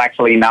co-author is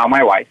actually now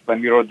my wife. When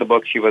we wrote the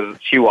book, she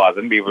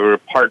wasn't. We were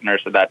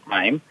partners at that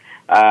time.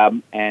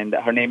 And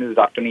her name is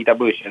Dr. Nita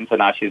Bhushan. So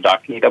now she's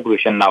Dr. Nita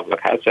Bhushan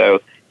Navlakha.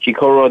 So she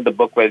co-wrote the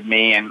book with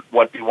me, and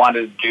what we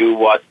wanted to do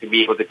was to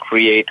be able to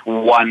create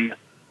one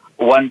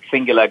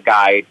singular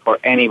guide for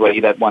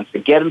anybody that wants to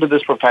get into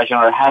this profession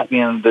or has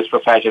been in this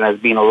profession, has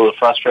been a little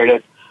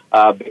frustrated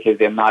because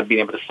they've not been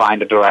able to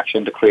find a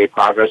direction to create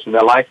progress in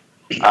their life.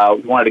 We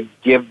wanted to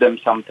give them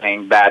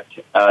something that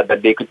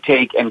they could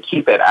take and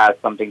keep it as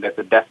something that's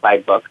a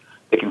death-side book.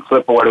 They can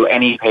flip over to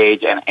any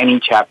page and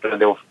any chapter,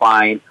 and they will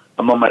find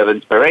a moment of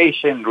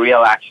inspiration,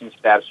 real action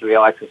steps,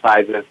 real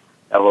exercises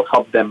that will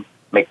help them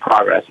make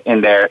progress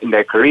in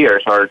their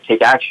careers or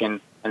take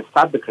action and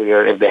start the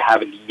career if they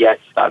haven't yet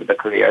started the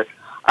career.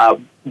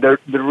 The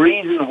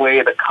reason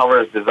why the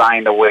cover is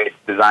designed the way it's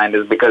designed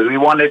is because we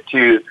wanted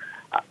to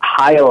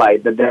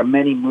highlight that there are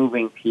many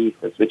moving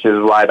pieces, which is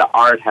why the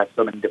art has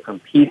so many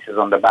different pieces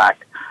on the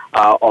back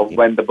of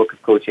when the Book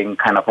of Coaching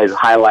kind of is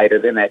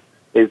highlighted in it,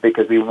 is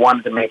because we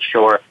wanted to make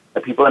sure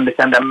that people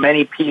understand there are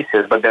many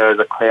pieces, but there is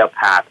a clear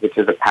path, which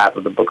is the path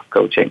of the Book of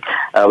Coaching,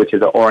 which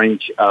is the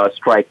orange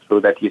strike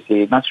through that you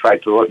see, not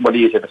strike through, what do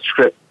you say, the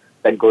strip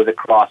that goes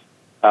across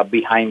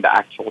behind the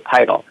actual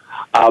title.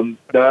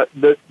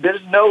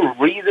 There's no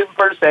reason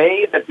per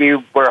se that we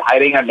were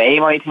hiding our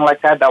name or anything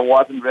like that. That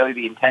wasn't really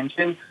the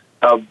intention.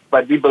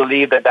 But we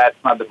believe that that's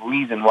not the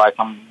reason why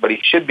somebody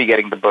should be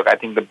getting the book. I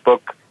think the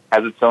book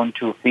has its own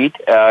 2 feet.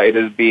 It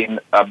has been,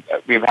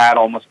 we've had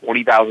almost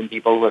 40,000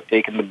 people who have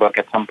taken the book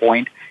at some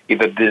point,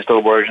 either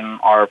digital version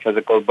or a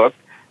physical book,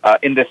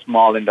 in this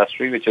small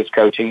industry, which is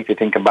coaching, if you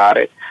think about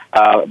it.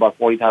 About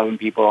 40,000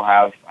 people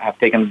have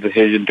taken the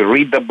decision to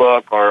read the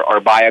book or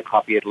buy a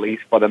copy at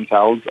least for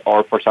themselves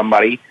or for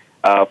somebody,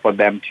 for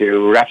them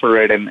to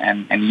refer it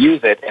and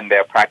use it in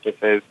their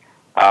practices.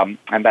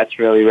 And that's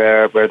really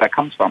where that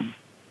comes from.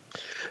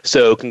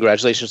 So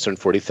congratulations on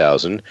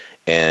 40,000,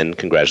 and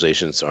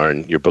congratulations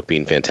on your book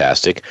being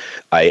fantastic.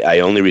 I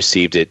only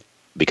received it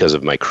because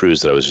of my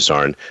cruise that I was just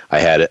on. I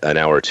had an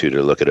hour or two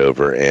to look it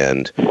over,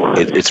 and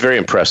it's very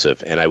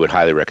impressive, and I would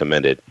highly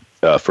recommend it,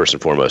 first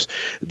and foremost.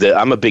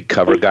 I'm a big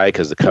cover guy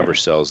because the cover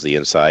sells the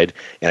inside,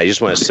 and I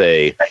just want to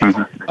say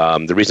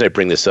the reason I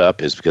bring this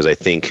up is because I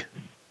think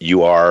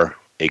you are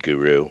a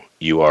guru.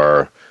 You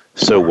are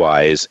so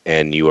wise,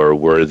 and you are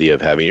worthy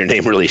of having your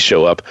name really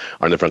show up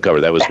on the front cover.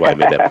 That was why I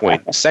made that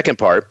point. Second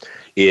part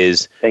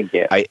is, thank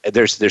you.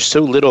 There's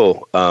so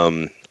little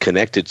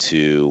connected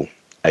to,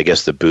 I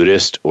guess, the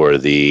Buddhist or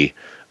the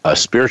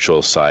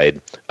spiritual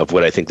side of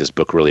what I think this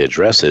book really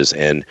addresses.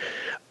 And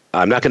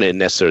I'm not going to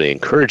necessarily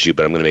encourage you,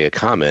 but I'm going to make a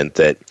comment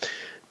that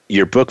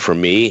your book for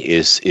me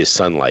is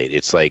sunlight.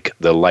 It's like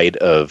the light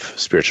of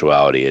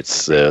spirituality.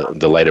 It's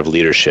the light of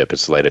leadership.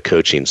 It's the light of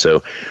coaching.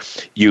 So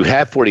you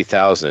have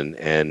 40,000,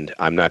 and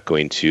I'm not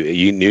going to,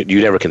 you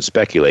never can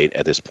speculate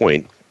at this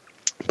point,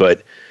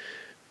 but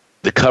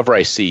the cover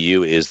I see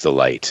you is the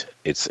light.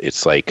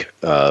 It's like,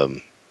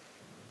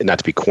 not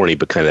to be corny,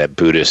 but kind of that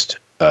Buddhist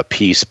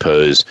peace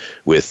pose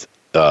with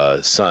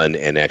sun,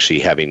 and actually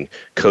having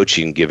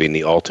coaching, giving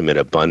the ultimate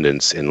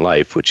abundance in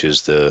life, which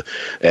is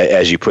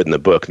as you put in the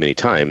book many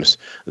times,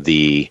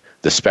 the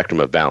spectrum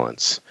of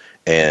balance.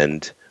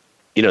 And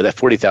that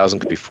 40,000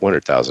 could be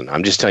 400,000.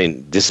 I'm just telling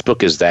you, this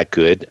book is that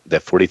good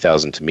that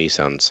 40,000 to me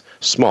sounds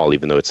small,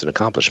 even though it's an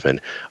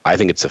accomplishment. I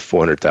think it's a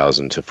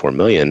 400,000 to 4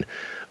 million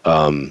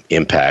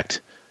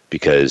impact,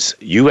 because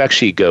you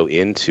actually go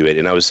into it.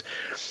 And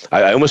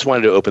I almost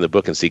wanted to open the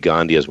book and see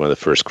Gandhi as one of the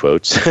first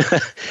quotes,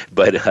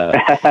 but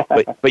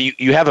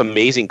you have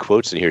amazing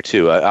quotes in here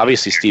too.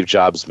 Obviously, Steve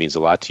Jobs means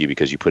a lot to you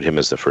because you put him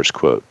as the first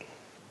quote.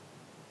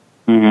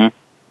 Mm-hmm.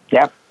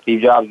 Yeah,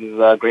 Steve Jobs is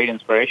a great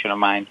inspiration of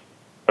mine.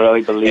 I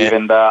really believe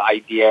in the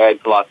idea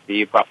and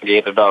philosophy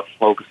propagated of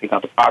focusing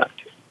on the product.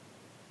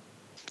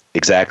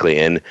 Exactly,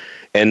 and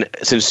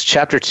since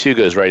chapter 2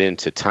 goes right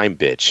into Time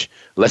Bitch,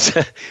 let's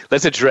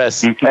address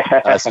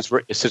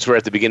since we're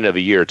at the beginning of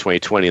a year,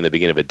 2020, and the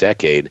beginning of a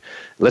decade.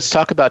 Let's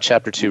talk about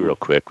chapter 2 real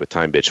quick with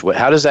Time Bitch.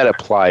 How does that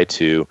apply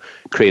to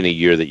creating a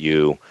year that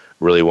you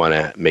really want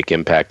to make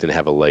impact and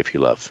have a life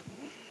you love?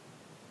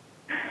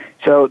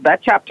 So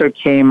that chapter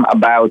came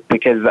about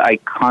because I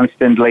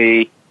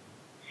constantly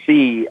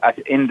see us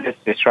in this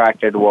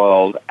distracted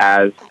world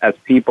as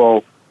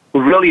people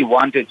who really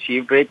want to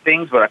achieve great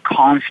things, but are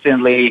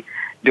constantly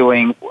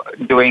doing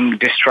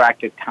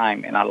distracted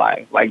time in our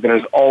life. Like,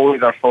 there's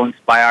always our phones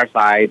by our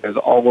side. There's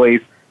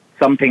always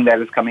something that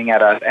is coming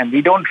at us. And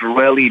we don't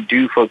really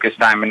do focus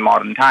time in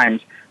modern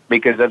times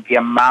because of the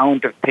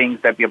amount of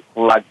things that we are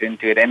plugged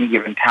into at any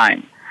given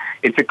time.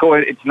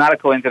 It's not a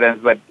coincidence,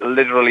 but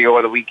literally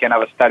over the weekend I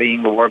was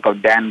studying the work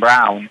of Dan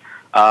Brown,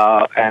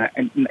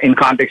 and in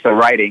context of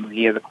writing.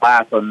 He has a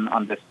class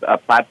on this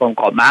platform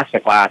called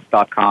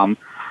masterclass.com.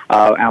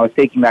 And I was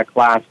taking that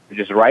class for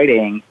just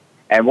writing,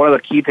 and one of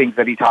the key things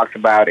that he talks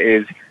about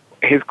is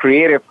his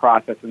creative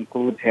process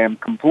includes him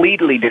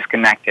completely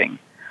disconnecting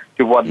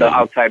to what the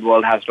outside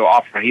world has to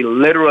offer. He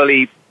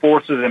literally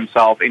forces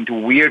himself into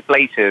weird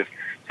places,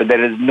 so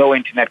there is no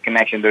internet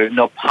connection. There is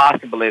no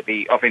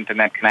possibility of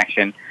internet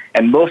connection,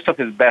 and most of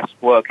his best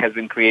work has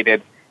been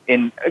created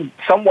in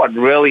somewhat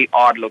really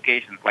odd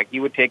locations. Like, he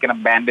would take an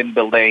abandoned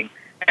building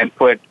and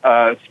put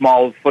a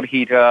small foot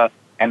heater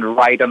and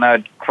write on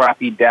a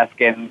crappy desk,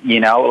 and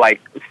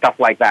like stuff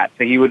like that.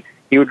 So he would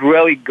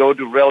really go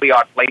to really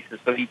odd places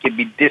so he could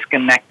be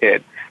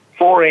disconnected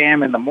 4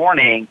 a.m. in the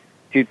morning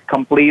to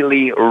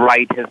completely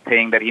write his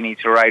thing that he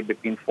needs to write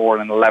between 4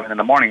 and 11 in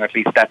the morning. Or at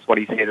least that's what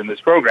he says in this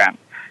program.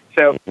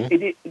 So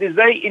it is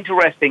very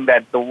interesting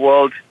that the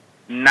world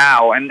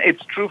now, and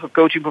it's true for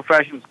coaching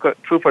professions,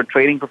 true for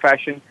trading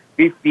profession,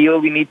 we feel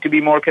we need to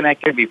be more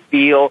connected. We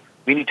feel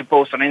we need to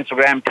post on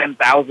Instagram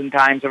 10,000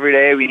 times every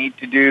day. We need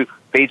to do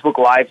Facebook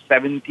Live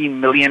 17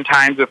 million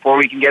times before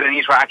we can get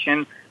any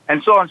traction,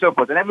 and so on and so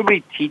forth. And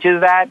everybody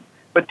teaches that,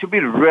 but to be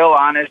real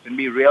honest and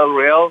be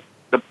real,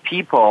 the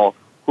people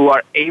who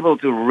are able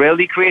to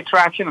really create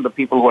traction are the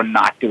people who are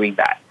not doing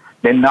that.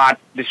 They're not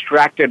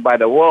distracted by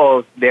the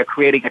world. They're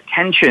creating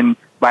attention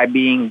by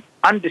being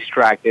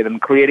undistracted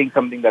and creating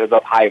something that is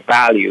of high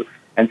value.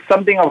 And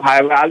something of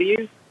high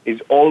value is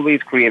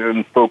always created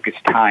in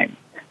focused time.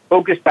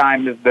 Focus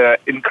time is the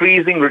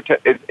increasing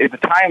is the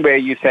time where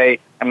you say,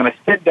 I'm going to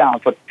sit down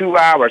for 2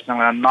 hours and I'm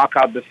going to knock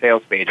out the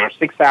sales page, or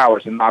 6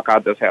 hours and knock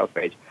out the sales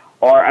page.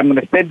 Or I'm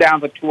going to sit down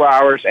for 2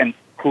 hours and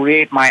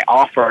create my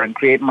offer and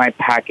create my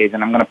package,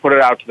 and I'm going to put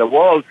it out to the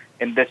world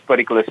in this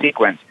particular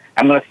sequence.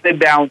 I'm going to sit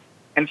down,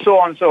 and so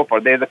on and so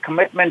forth. There's a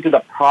commitment to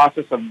the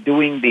process of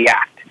doing the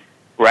act,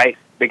 right?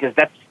 Because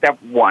that's step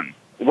one.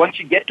 Once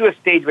you get to a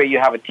stage where you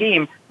have a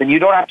team, then you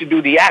don't have to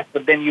do the act,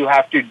 but then you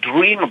have to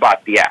dream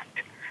about the act.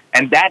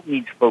 And that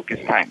needs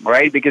focus time,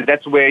 right? Because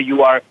that's where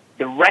you are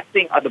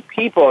directing other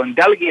people and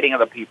delegating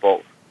other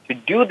people to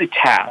do the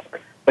task.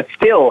 But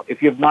still,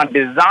 if you have not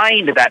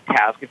designed that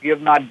task, if you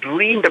have not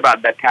dreamed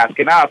about that task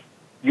enough,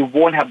 you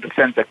won't have the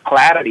sense of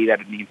clarity that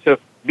it needs. So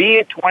be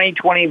it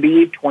 2020,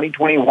 be it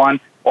 2021,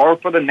 or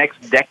for the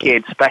next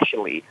decade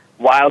especially,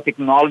 while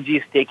technology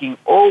is taking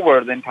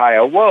over the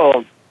entire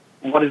world,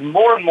 what is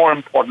more and more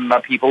important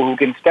are people who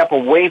can step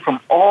away from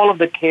all of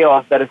the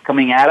chaos that is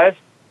coming at us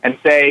and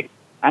say,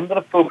 I'm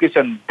going to focus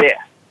on this,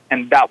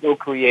 and that will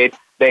create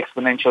the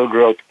exponential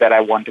growth that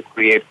I want to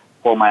create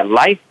for my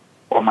life,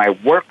 for my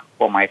work,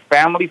 for my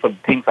family, for the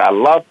things I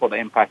love, for the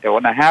impact I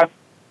want to have.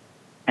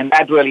 And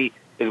that really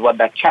is what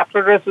that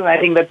chapter is, and I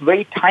think that's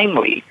very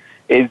timely,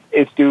 is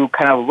to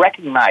kind of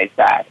recognize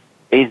that,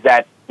 is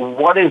that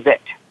what is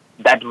it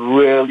that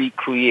really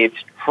creates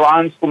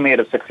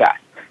transformative success?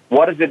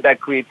 What is it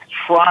that creates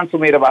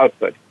transformative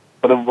output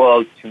for the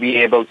world to be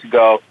able to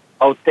go,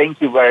 oh,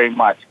 thank you very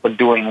much for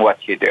doing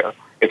what you do?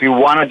 If you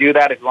want to do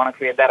that, if you want to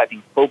create that, I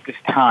think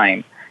focused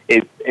time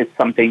is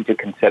something to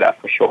consider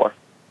for sure.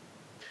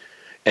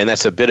 And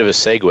that's a bit of a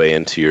segue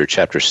into your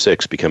chapter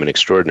 6, Becoming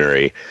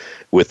Extraordinary,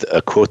 with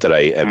a quote that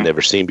I have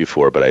never seen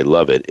before, but I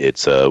love it.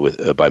 It's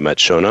by Matt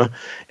Shona,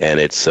 and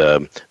it's,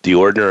 the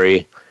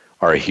ordinary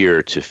are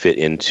here to fit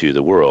into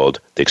the world.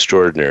 The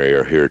extraordinary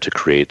are here to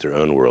create their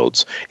own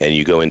worlds. And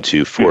you go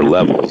into 4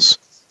 levels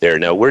there.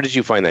 Now, where did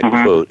you find that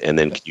quote? And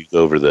then can you go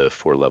over the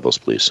 4 levels,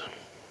 please?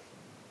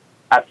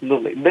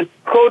 Absolutely. This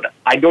quote,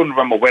 I don't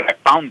remember where I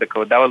found the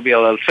quote. That would be a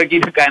little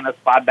tricky to kind of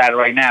spot that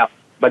right now.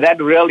 But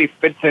that really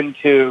fits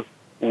into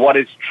what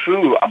is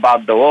true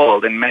about the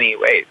world in many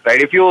ways,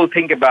 right? If you will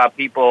think about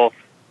people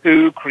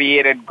who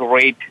created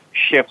great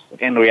shifts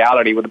in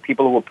reality with the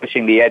people who were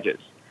pushing the edges.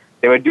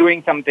 They were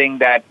doing something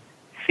that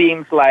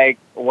seems like,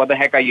 what the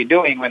heck are you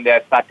doing, when they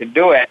start to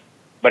do it?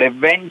 But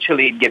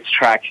eventually it gets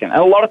traction. And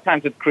a lot of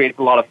times it creates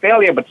a lot of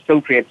failure, but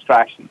still creates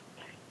traction.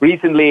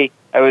 Recently,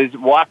 I was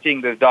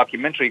watching this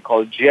documentary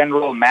called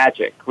General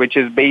Magic, which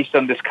is based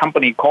on this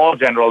company called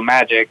General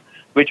Magic,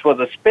 which was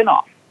a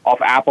spin-off of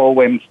Apple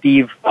when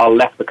Steve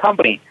left the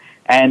company.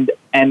 And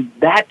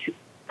that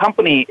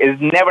company is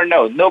never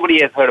known.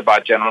 Nobody has heard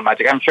about General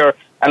Magic. I'm sure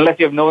unless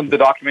you've known the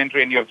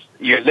documentary and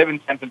you live in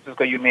San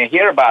Francisco, you may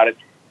hear about it.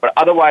 But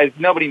otherwise,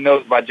 nobody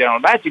knows about General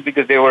Magic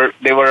because they were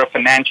a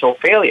financial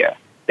failure.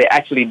 They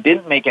actually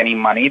didn't make any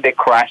money. They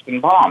crashed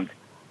and bombed.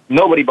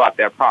 Nobody bought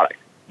their product.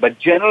 But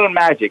General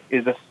Magic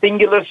is a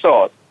singular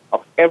source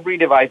of every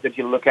device that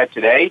you look at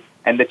today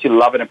and that you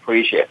love and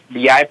appreciate.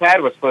 The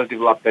iPad was first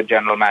developed at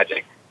General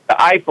Magic. The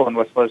iPhone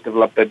was first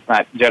developed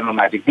at General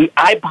Magic. The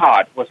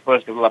iPod was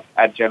first developed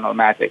at General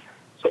Magic.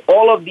 So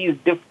all of these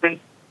different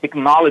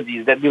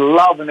technologies that we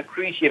love and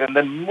appreciate and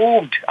then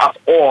moved us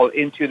all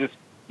into this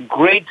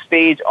great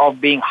stage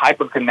of being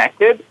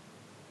hyper-connected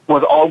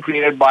was all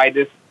created by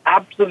this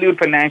absolute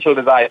financial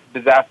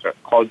disaster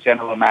called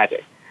General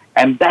Magic.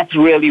 And that's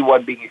really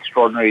what being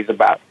extraordinary is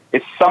about.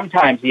 It's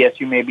sometimes, yes,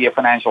 you may be a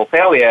financial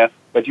failure,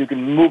 but you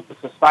can move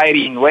the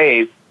society in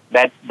ways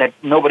that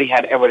nobody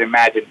had ever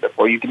imagined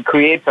before. You can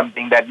create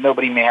something that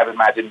nobody may have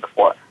imagined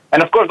before.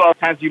 And of course, a lot of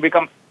times you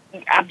become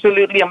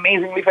absolutely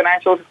amazingly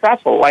financially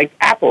successful, like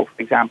Apple,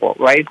 for example,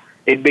 right?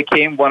 It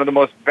became one of the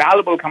most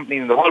valuable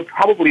companies in the world,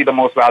 probably the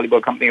most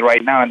valuable company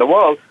right now in the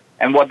world.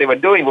 And what they were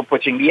doing were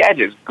pushing the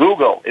edges.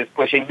 Google is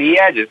pushing the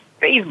edges.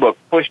 Facebook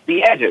pushed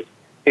the edges,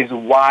 is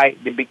why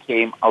they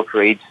became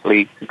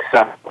outrageously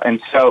successful.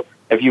 And so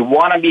if you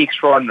want to be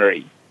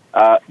extraordinary,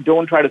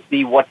 don't try to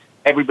see what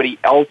everybody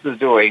else is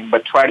doing,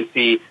 but try to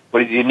see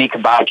what is unique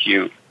about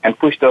you and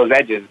push those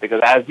edges, because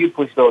as you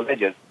push those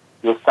edges,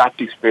 you'll start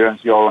to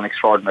experience your own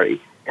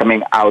extraordinary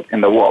coming out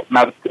in the world.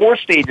 Now, the 4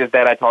 stages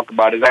that I talk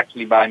about is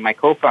actually by my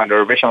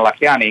co-founder, Vishen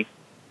Lakhiani,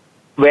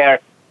 where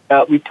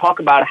we talk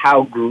about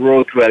how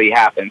growth really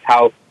happens,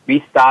 how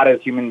we start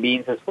as human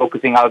beings as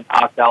focusing on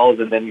ourselves,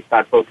 and then we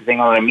start focusing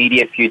on our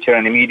immediate future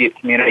and immediate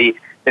community.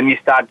 Then we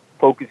start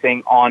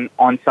focusing on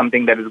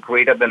something that is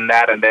greater than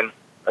that, and then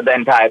the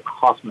entire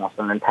cosmos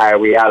and the entire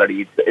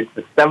reality. It's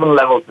the 7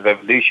 levels of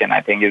evolution,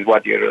 I think, is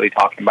what you're really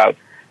talking about.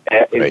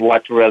 Is right.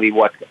 what really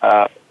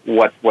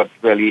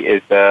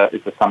is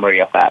the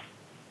summary of that.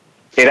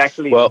 It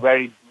actually is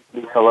very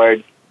deeply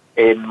covered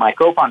in my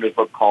co-founder's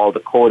book called The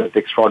Code of the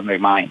Extraordinary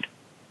Mind.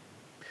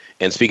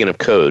 And speaking of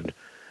code,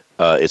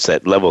 it's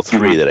that level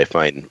 3 that I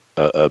find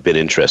a bit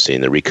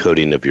interesting, the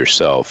recoding of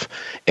yourself.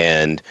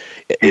 And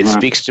it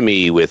speaks to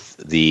me with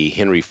the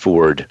Henry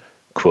Ford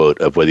quote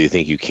of whether you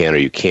think you can or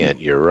you can't,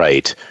 you're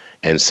right.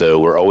 And so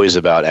we're always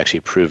about actually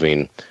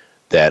proving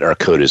that our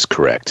code is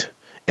correct.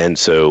 And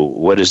so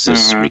what is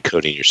this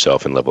recoding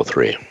yourself in level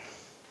 3?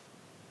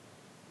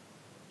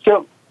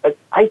 So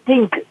I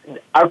think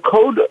our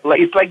code,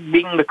 it's like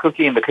being the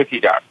cookie in the cookie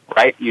jar,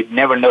 right? You'd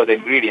never know the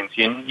ingredients.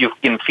 You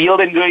can feel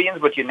the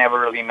ingredients, but you never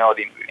really know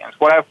the ingredients.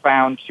 What I've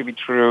found to be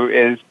true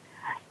is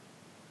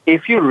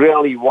if you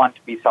really want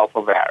to be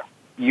self-aware,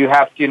 you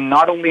have to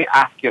not only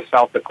ask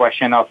yourself the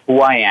question of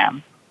who I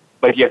am,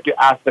 but you have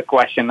to ask the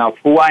question of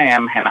who I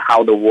am and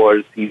how the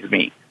world sees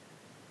me.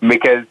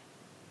 Because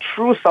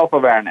true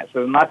self-awareness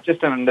is not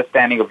just an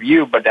understanding of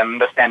you, but an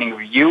understanding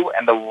of you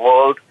and the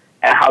world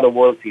and how the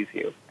world sees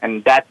you.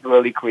 And that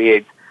really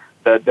creates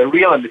the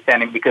real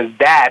understanding, because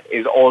that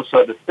is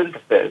also the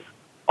synthesis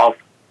of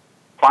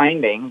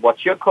finding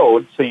what's your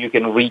code so you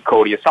can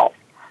recode yourself.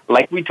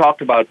 Like we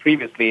talked about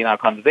previously in our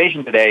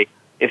conversation today,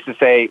 is to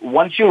say,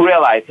 once you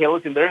realize, hey,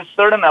 listen, there are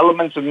certain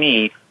elements of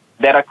me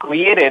that are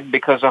created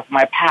because of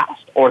my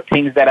past or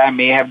things that I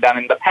may have done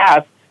in the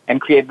past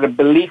and created a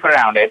belief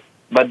around it,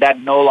 but that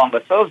no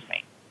longer serves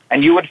me.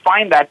 And you would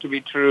find that to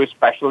be true,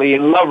 especially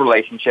in love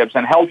relationships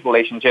and health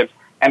relationships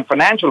and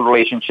financial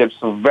relationships,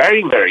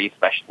 very, very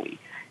especially,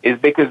 is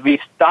because we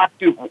start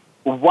to,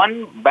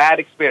 one bad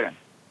experience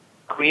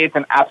creates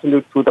an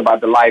absolute truth about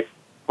the life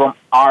from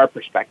our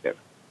perspective.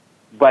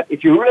 But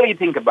if you really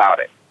think about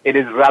it, it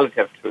is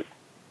relative truth.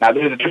 Now,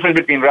 there is a difference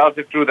between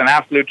relative truth and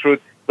absolute truth.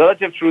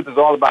 Relative truth is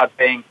all about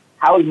saying,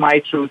 how is my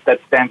truth that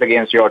stands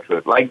against your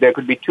truth? Like there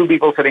could be two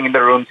people sitting in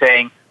the room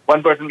saying,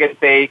 one person can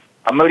say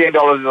 $1 million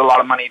is a lot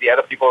of money. The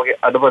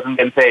other person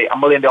can say $1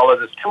 million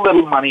is too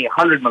little money.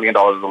 $100 million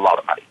is a lot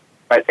of money.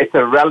 Right? It's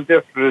a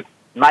relative truth.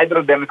 Neither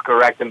of them is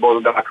correct, and both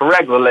of them are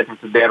correct relative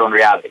to their own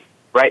reality.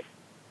 Right?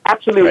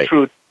 Absolute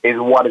truth is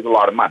what is a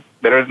lot of money.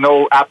 There is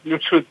no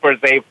absolute truth per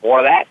se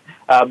for that.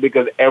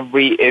 Because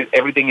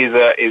everything is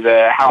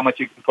a how much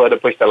you can further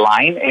push the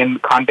line in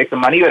context of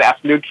money. But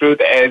absolute truth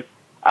is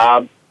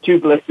 2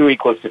 + 2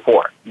 =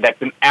 4.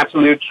 That's an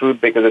absolute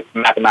truth because it's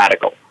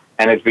mathematical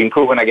and it's been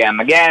proven again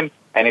and again.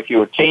 And if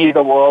you change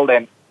the world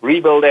and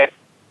rebuild it,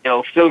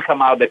 it'll still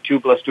come out that 2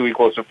 + 2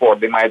 = 4.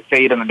 They might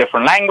say it in a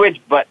different language,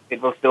 but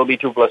it will still be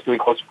 2 + 2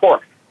 =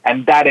 4.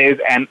 And that is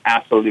an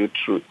absolute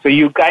truth. So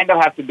you kind of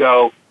have to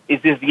go,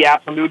 is this the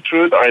absolute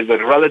truth or is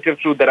it a relative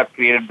truth that I've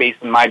created based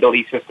on my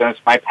belief systems,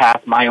 my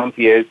past, my own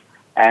fears?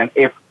 And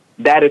if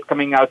that is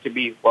coming out to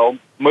be, well,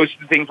 most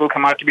of the things will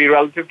come out to be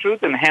relative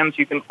truth, and hence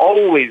you can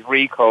always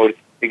recode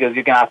because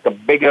you can ask a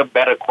bigger,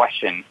 better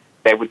question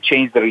that would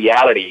change the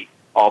reality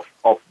of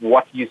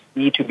what you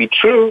see to be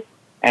true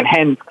and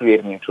hence create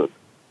a new truth.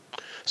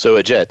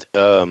 So, Ajit,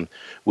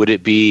 would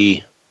it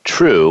be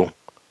true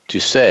to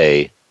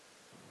say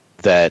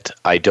that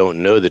I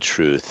don't know the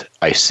truth,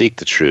 I seek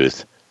the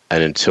truth,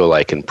 and until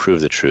I can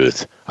prove the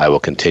truth, I will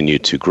continue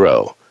to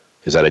grow?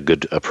 Is that a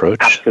good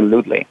approach?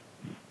 Absolutely.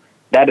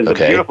 That is a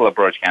beautiful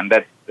approach, Ken.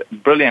 That's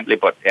brilliantly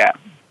put, yeah.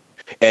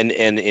 And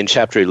in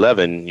Chapter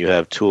 11, you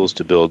have tools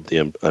to build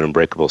an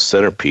unbreakable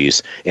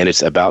centerpiece, and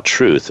it's about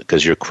truth,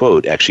 because your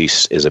quote actually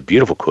is a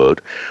beautiful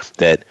quote,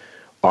 that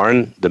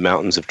on the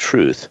mountains of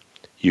truth,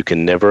 you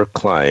can never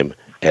climb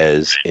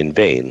as in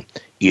vain.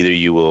 Either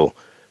you will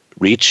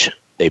reach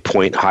a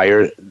point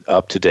higher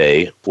up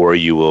today, or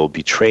you will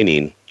be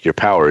training your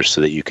powers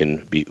so that you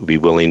can be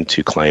willing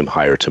to climb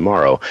higher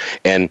tomorrow.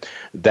 And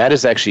that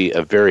is actually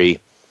a very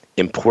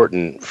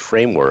important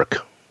framework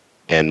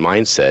and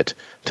mindset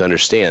to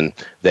understand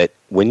that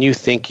when you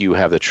think you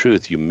have the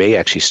truth, you may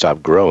actually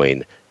stop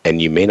growing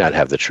and you may not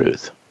have the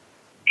truth.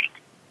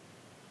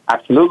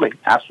 Absolutely,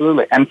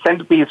 absolutely. And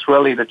centerpiece,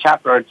 really, the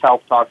chapter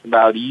itself talks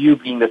about you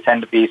being the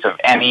centerpiece of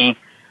any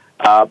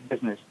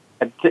business.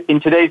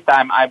 In today's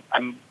time, I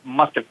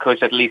must have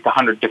coached at least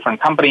 100 different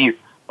companies.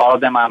 All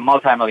of them are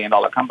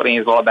multi-million-dollar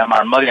companies. All of them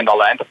are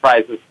million-dollar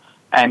enterprises.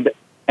 And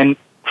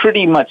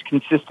pretty much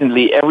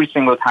consistently, every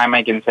single time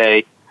I can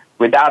say,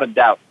 without a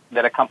doubt,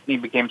 that a company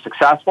became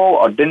successful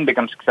or didn't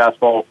become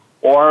successful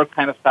or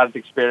kind of started to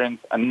experience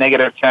a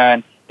negative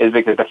turn is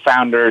because the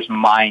founder's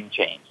mind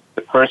changed.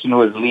 The person who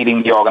was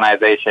leading the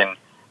organization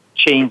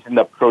changed in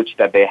the approach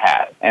that they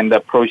had and the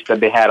approach that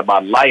they had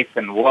about life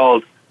and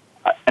world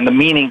and the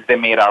meanings they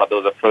made out of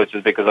those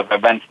approaches because of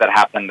events that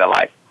happened in their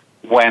life.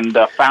 When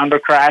the founder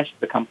crashed,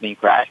 the company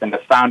crashed. And the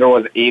founder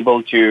was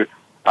able to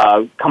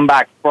come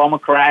back from a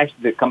crash,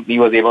 the company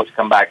was able to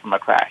come back from a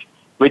crash,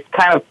 which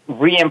kind of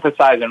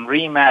re-emphasized and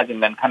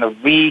reimagined and kind of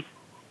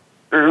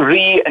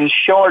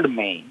re-ensured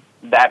me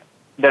that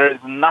there is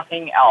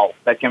nothing else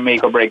that can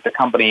make or break the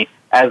company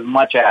as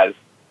much as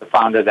the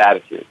founder's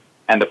attitude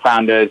and the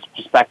founder's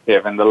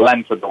perspective and the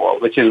lens of the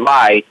world, which is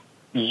why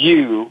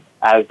you,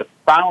 as the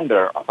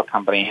founder of a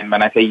company, and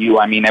when I say you,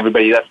 I mean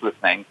everybody that's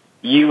listening,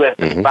 you as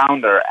the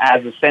founder,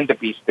 as the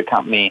centerpiece of the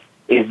company,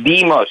 is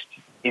the most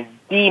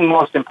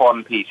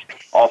important piece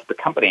of the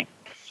company.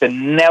 So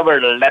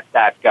never let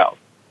that go.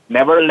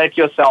 Never let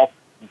yourself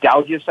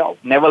doubt yourself.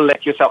 Never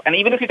let yourself, and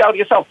even if you doubt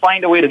yourself,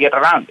 find a way to get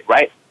around it,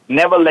 right?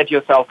 Never let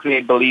yourself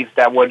create beliefs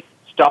that would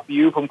stop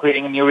you from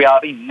creating a new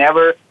reality.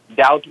 Never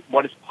doubt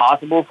what is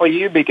possible for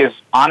you, because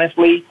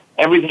honestly,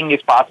 everything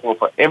is possible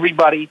for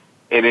everybody.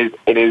 It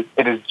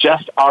is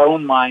just our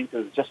own minds,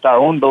 it's just our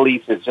own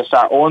beliefs, it's just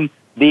our own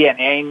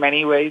DNA in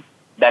many ways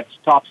that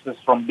stops us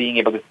from being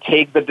able to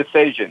take the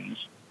decisions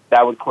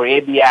that would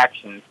create the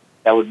actions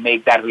that would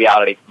make that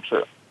reality come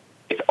true.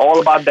 It's all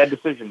about that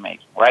decision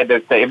making, right?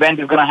 The event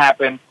is going to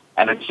happen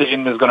and a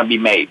decision is going to be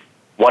made.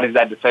 What is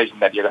that decision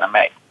that you're going to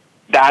make?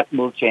 That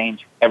will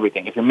change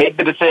everything. If you make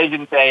the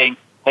decision saying,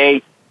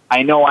 hey,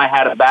 I know I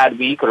had a bad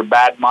week or a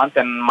bad month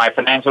and my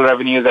financial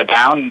revenues are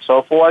down and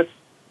so forth,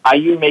 are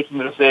you making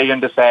the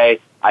decision to say,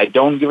 I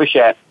don't give a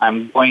shit,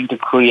 I'm going to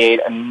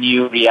create a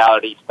new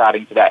reality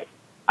starting today.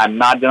 I'm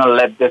not going to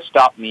let this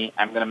stop me,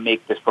 I'm going to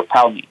make this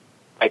propel me.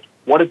 Like,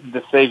 what is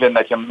the decision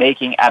that you're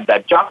making at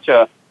that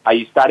juncture? Are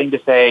you starting to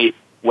say,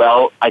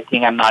 well, I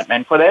think I'm not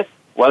meant for this?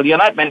 Well, you're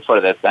not meant for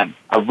this then,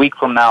 a week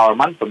from now or a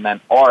month from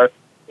then. Or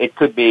it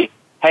could be,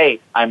 hey,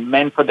 I'm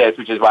meant for this,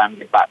 which is why I'm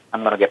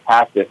going to get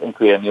past this and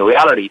create a new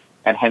reality.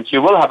 And hence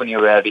you will have a new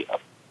reality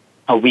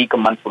a week, a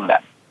month from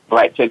then.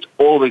 Right? So it's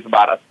always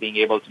about us being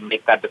able to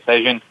make that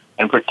decision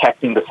and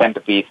protecting the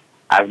centerpiece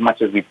as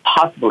much as we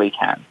possibly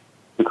can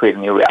to create a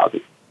new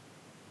reality.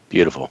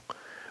 Beautiful.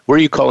 Where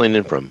are you calling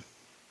in from?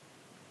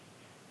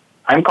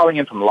 I'm calling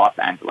in from Los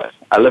Angeles.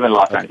 I live in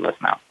Los Angeles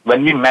now.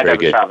 When we met, I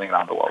was traveling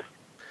around the world.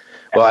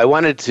 Well, I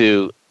wanted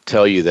to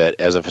tell you that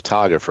as a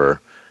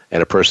photographer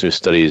and a person who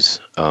studies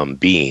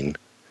being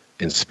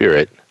and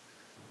spirit,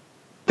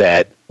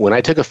 that when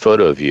I took a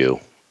photo of you,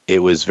 it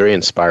was very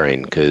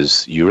inspiring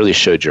because you really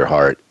showed your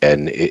heart,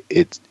 and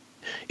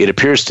it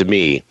appears to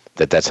me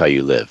that that's how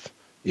you live,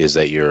 is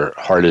that your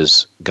heart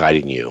is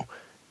guiding you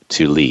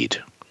to lead.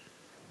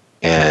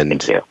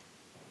 And Thank you.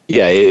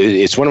 yeah,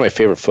 it's one of my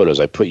favorite photos.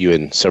 I put you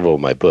in several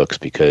of my books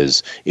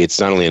because it's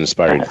not only an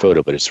inspiring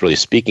photo, but it's really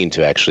speaking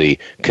to actually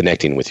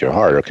connecting with your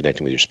heart or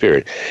connecting with your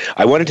spirit.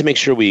 I wanted to make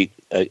sure we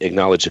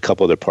acknowledge a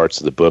couple other parts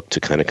of the book to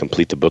kind of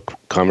complete the book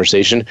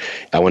conversation.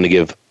 I want to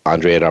give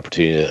Andre an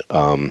opportunity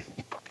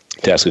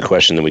to ask a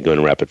question, then we go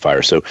into rapid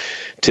fire. So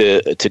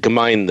to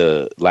combine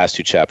the last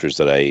two chapters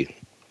that I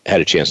had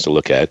a chance to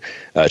look at,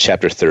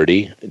 Chapter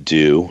 30,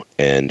 Do,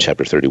 and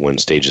Chapter 31,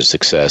 Stages of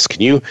Success.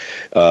 Can you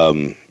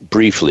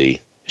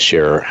briefly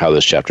share how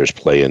those chapters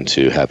play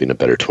into having a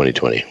better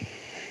 2020?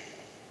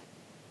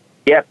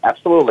 Yeah,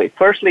 absolutely.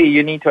 Firstly,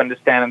 you need to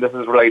understand, and this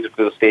is related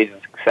to the stages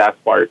of success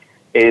part,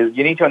 is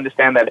you need to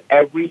understand that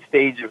every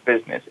stage of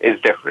business is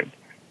different,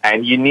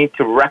 and you need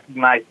to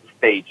recognize the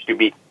stage to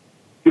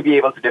be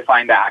able to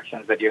define the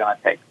actions that you're going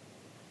to take.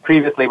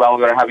 Previously, while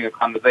we were having a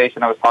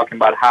conversation, I was talking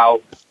about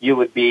how you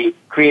would be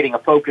creating a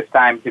focus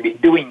time to be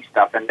doing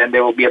stuff, and then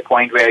there will be a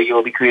point where you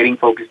will be creating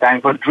focus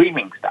time for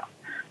dreaming stuff,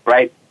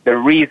 right? The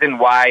reason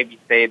why we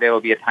say there will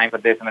be a time for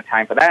this and a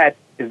time for that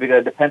is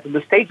because it depends on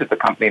the stage of the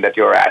company that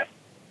you're at.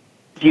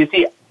 You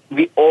see,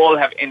 we all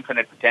have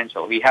infinite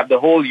potential. We have the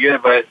whole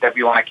universe that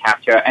we want to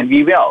capture, and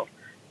we will.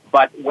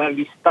 But when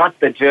we start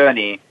the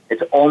journey,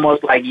 it's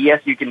almost like,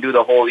 yes, you can do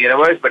the whole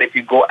universe, but if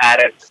you go at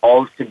it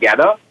all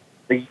together,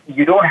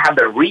 you don't have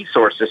the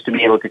resources to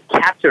be able to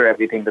capture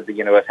everything that the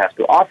universe has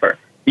to offer.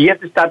 You have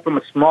to start from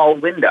a small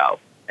window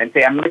and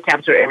say, I'm going to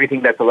capture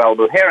everything that's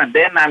available here, and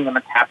then I'm going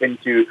to tap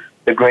into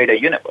the greater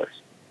universe.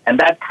 And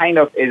that kind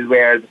of is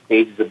where the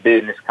stages of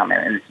business come in.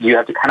 And you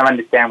have to kind of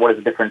understand what are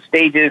the different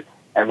stages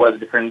and what are the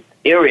different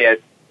areas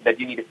that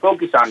you need to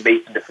focus on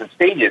based on different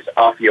stages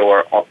of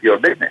your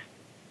business.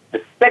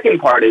 The second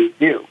part is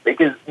do,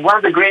 because one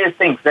of the greatest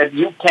things that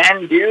you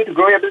can do to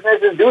grow your business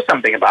is do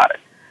something about it.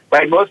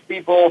 Right? Most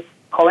people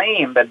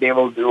claim that they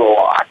will do a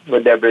lot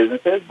with their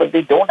businesses, but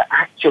they don't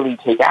actually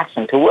take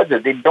action towards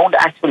it. They don't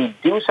actually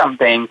do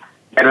something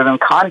that is in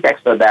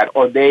context of that,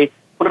 or they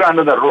put it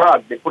under the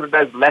rug. They put it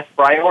as less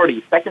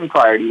priority, second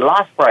priority,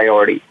 last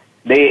priority.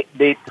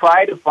 They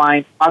try to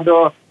find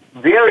other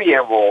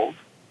variables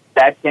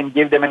that can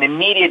give them an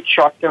immediate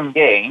short-term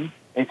gain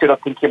instead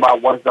of thinking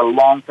about what is the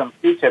long-term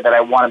future that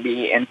I want to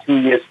be in 2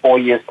 years, 4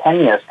 years, 10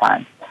 years'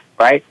 time,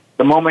 right?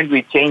 The moment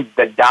we change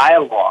the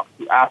dialogue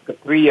to ask a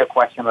 3-year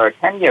question or a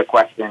 10-year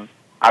question,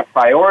 our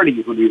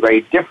priorities will be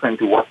very different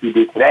to what we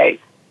do today.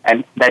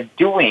 And that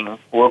doing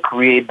will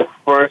create the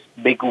first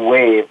big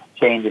wave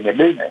change in the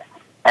business.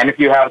 And if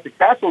you have a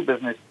successful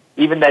business,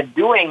 even that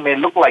doing may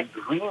look like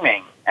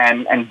dreaming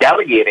and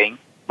delegating,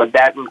 but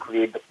that will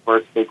create the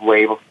first big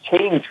wave of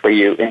change for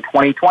you in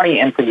 2020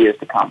 and for years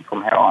to come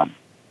from here on.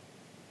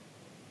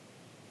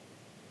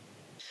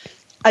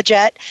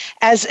 Ajit,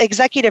 as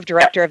executive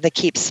director of the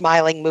Keep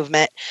Smiling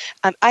movement,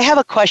 I have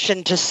a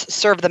question to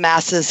serve the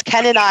masses.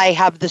 Ken and I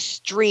have this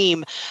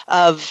dream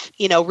of,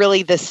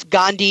 really this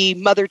Gandhi,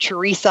 Mother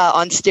Teresa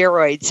on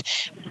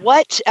steroids.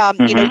 What,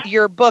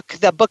 your book,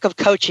 the Book of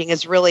Coaching,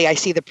 is really, I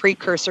see, the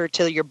precursor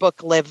to your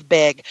book, Live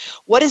Big.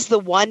 What is the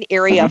one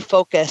area of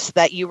focus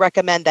that you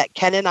recommend that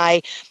Ken and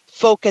I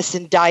focus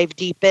and dive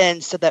deep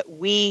in so that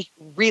we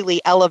really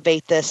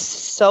elevate this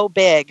so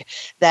big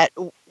that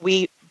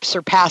we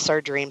surpass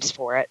our dreams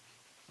for it?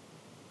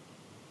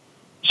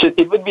 So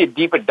it would be a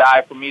deeper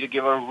dive for me to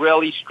give a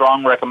really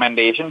strong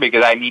recommendation,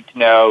 because I need to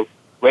know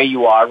where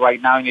you are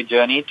right now in your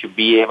journey to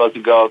be able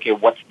to go, okay,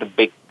 what's the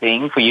big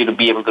thing for you to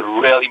be able to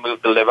really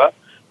move the lever?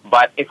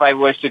 But if I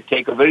was to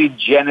take a very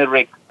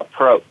generic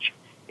approach,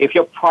 if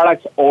your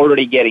product's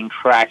already getting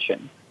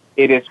traction,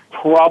 it is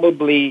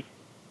probably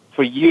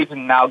for you to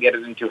now get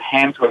it into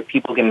hands where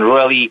people can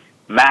really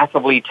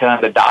massively turn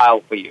the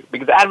dial for you,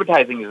 because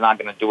advertising is not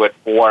going to do it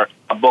for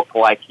a book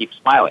like Keep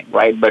Smiling,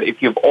 right? But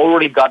if you've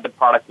already got the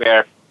product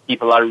where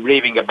people are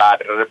raving about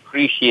it, are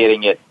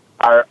appreciating it,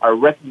 are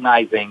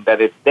recognizing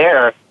that it's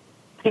there,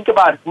 think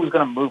about who's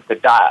going to move the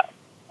dial.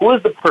 Who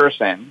is the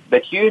person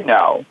that you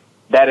know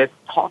that is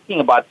talking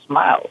about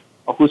smiles,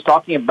 or who's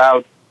talking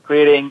about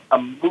creating a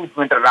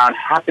movement around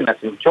happiness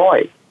and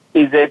joy?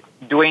 Is it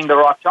Dwayne The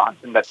Rock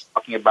Johnson that's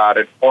talking about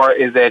it, or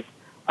is it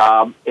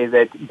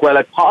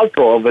Gwyneth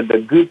Paltrow with the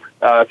Goop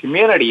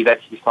community that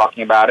she's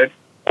talking about it,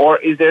 or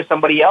is there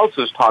somebody else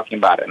who's talking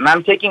about it? And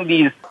I'm taking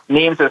these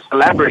names as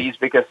celebrities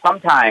because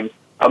sometimes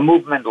a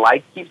movement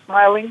like Keep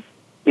Smiling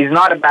is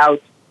not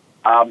about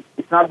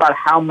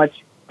how much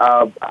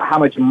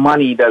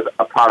money does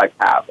a product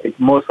have. It's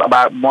more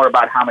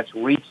about how much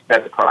reach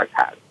that the product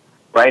has,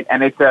 right?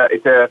 And it's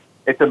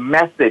a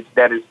message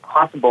that is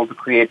possible to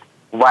create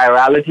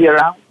virality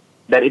around,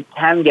 that it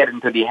can get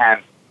into the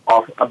hands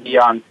of a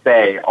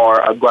Beyonce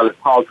or a Gwyneth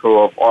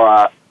Paltrow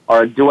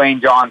or a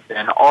Dwayne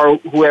Johnson or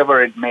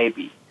whoever it may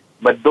be.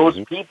 But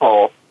those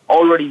people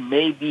already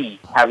may be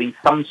having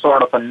some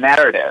sort of a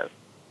narrative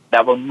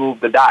that will move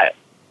the dial.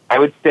 I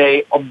would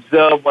say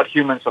observe what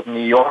Humans of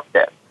New York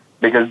did,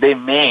 because they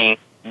may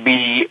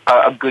be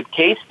a good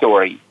case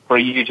story for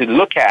you to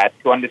look at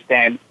to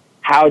understand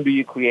how do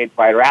you create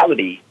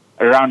virality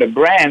around a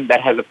brand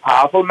that has a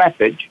powerful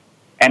message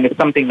and is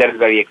something that is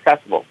very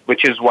accessible,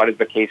 which is what is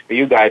the case for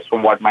you guys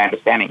from what my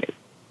understanding is.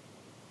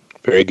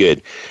 Very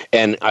good.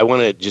 And I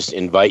want to just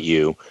invite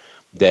you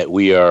that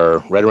we are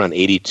right around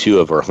 82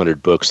 of our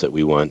 100 books that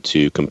we want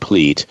to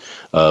complete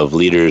of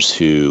leaders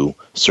who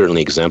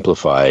certainly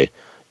exemplify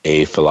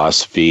a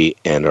philosophy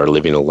and are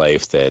living a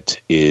life that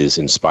is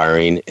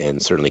inspiring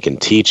and certainly can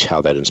teach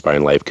how that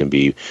inspiring life can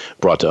be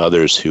brought to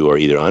others who are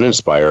either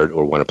uninspired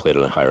or want to play it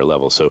at a higher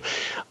level. So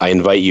I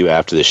invite you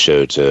after this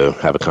show to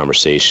have a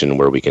conversation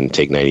where we can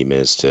take 90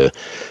 minutes to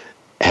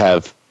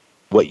have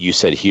what you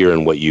said here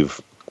and what you've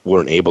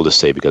weren't able to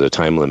say because of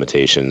time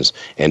limitations,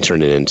 and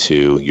turn it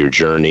into your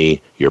journey,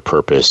 your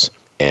purpose,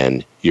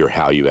 and your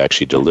how you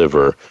actually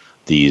deliver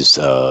these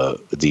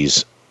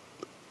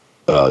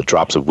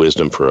drops of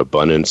wisdom for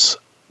abundance,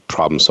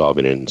 problem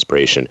solving, and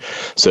inspiration.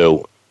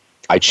 So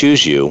I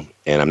choose you,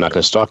 and I'm not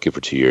going to stalk you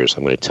for 2 years.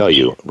 I'm going to tell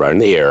you right in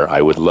the air,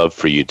 I would love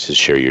for you to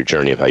share your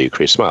journey of how you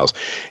create smiles.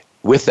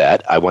 With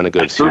that, I want to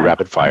go to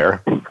rapid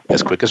fire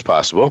as quick as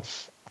possible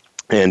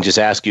and just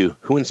ask you,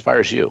 who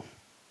inspires you?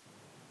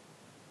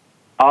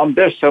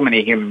 There's so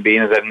many human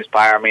beings that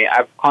inspire me.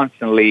 I've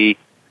constantly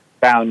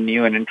found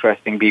new and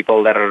interesting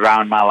people that are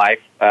around my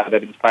life that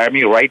inspire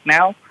me. Right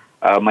now,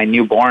 my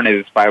newborn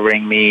is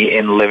inspiring me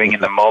in living in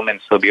the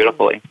moment so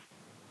beautifully.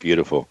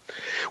 Beautiful.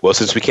 Well,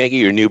 since we can't get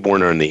your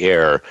newborn on the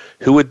air,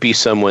 who would be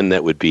someone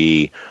that would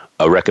be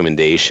a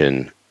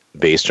recommendation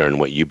based on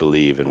what you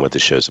believe and what the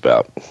show's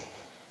about?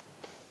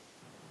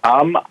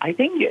 I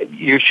think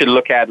you should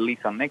look at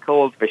Lisa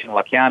Nichols, Vishen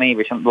Lakhiani.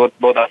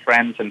 Both are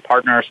friends and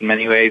partners in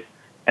many ways.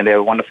 And they're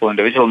a wonderful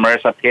individual.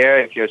 Marissa Peer,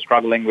 if you're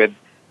struggling with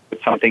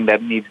something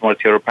that needs more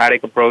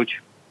therapeutic approach.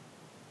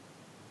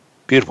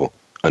 Beautiful.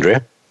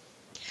 Andrea?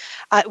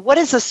 What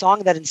is a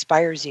song that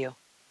inspires you?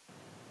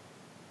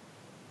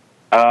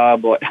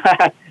 Boy,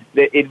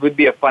 it would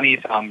be a funny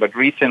song, but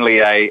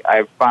recently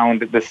I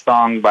found this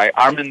song by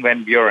Armin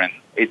van Buuren.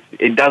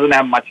 It doesn't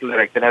have much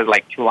lyrics. It has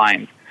like 2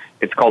 lines.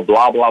 It's called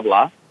Blah, Blah,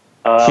 Blah.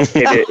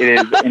 It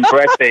is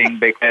interesting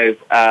because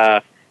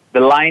the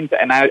lines,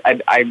 and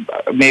I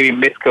may be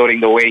misquoting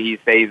the way he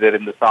says it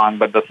in the song,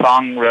 but the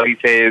song really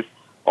says,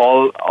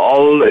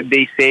 all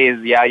they say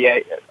is, yeah, yeah,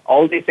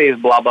 all they say is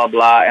blah, blah,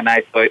 blah, and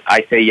I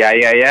say, yeah,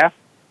 yeah, yeah.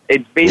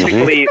 It's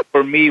basically,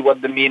 for me,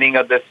 what the meaning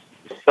of this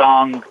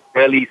song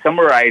really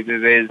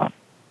summarizes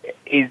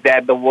is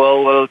that the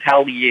world will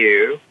tell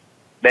you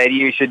that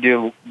you should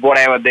do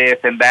whatever this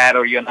and that,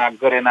 or you're not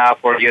good enough,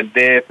 or you're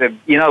this, and,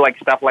 like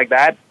stuff like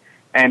that.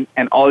 And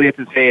all you have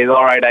to say is,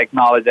 all right, I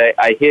acknowledge,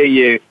 I hear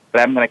you,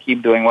 but I'm going to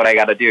keep doing what I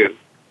got to do,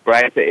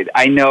 right?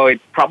 I know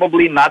it's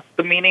probably not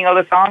the meaning of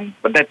the song,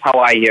 but that's how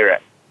I hear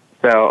it.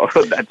 So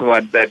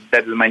that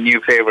is my new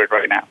favorite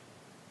right now.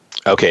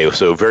 Okay,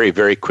 so very,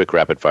 very quick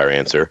rapid-fire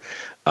answer.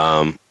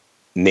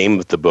 Name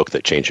of the book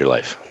that changed your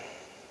life.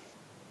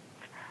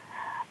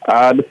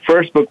 The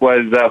first book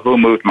was Who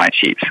Moved My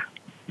Sheep.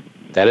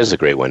 That is a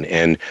great one.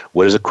 And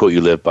what is a quote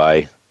you live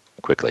by?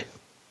 Quickly.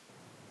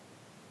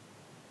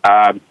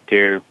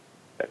 To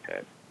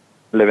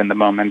live in the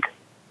moment.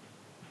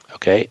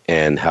 Okay,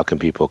 and how can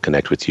people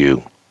connect with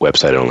you,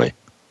 website only?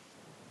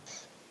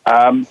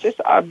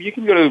 You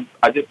can go to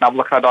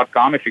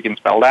ajitnavlakha.com if you can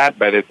spell that,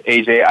 but it's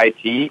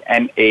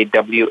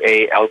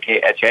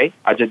AJITNAWALKHA,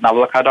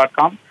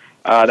 ajitnavlakha.com.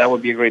 That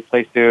would be a great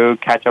place to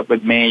catch up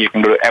with me. You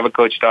can go to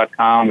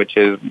evercoach.com, which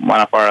is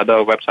one of our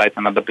other websites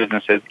and other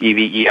businesses,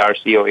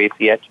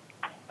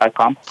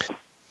 evercoach.com.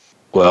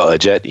 Well,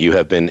 Ajit, you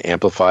have been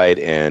amplified,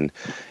 and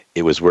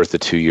it was worth the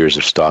 2 years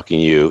of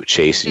stalking you,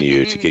 chasing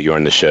you to get you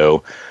on the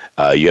show.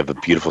 You have a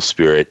beautiful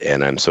spirit,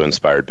 and I'm so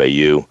inspired by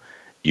you.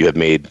 You have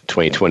made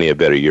 2020 a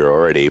better year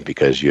already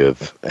because you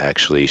have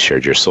actually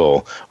shared your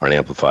soul on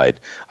Amplified.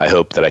 I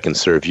hope that I can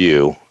serve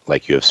you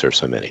like you have served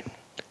so many.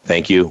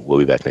 Thank you. We'll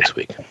be back next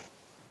week.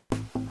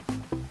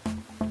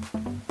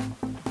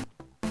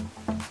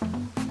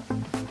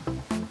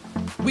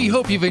 We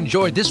hope you've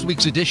enjoyed this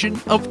week's edition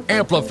of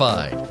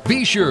Amplified.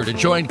 Be sure to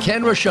join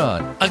Ken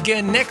Rochon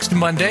again next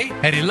Monday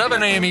at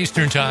 11 a.m.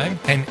 Eastern Time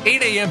and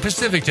 8 a.m.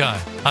 Pacific Time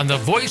on the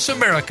Voice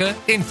America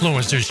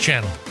Influencers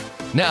Channel.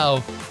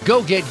 Now,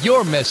 go get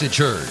your message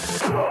heard.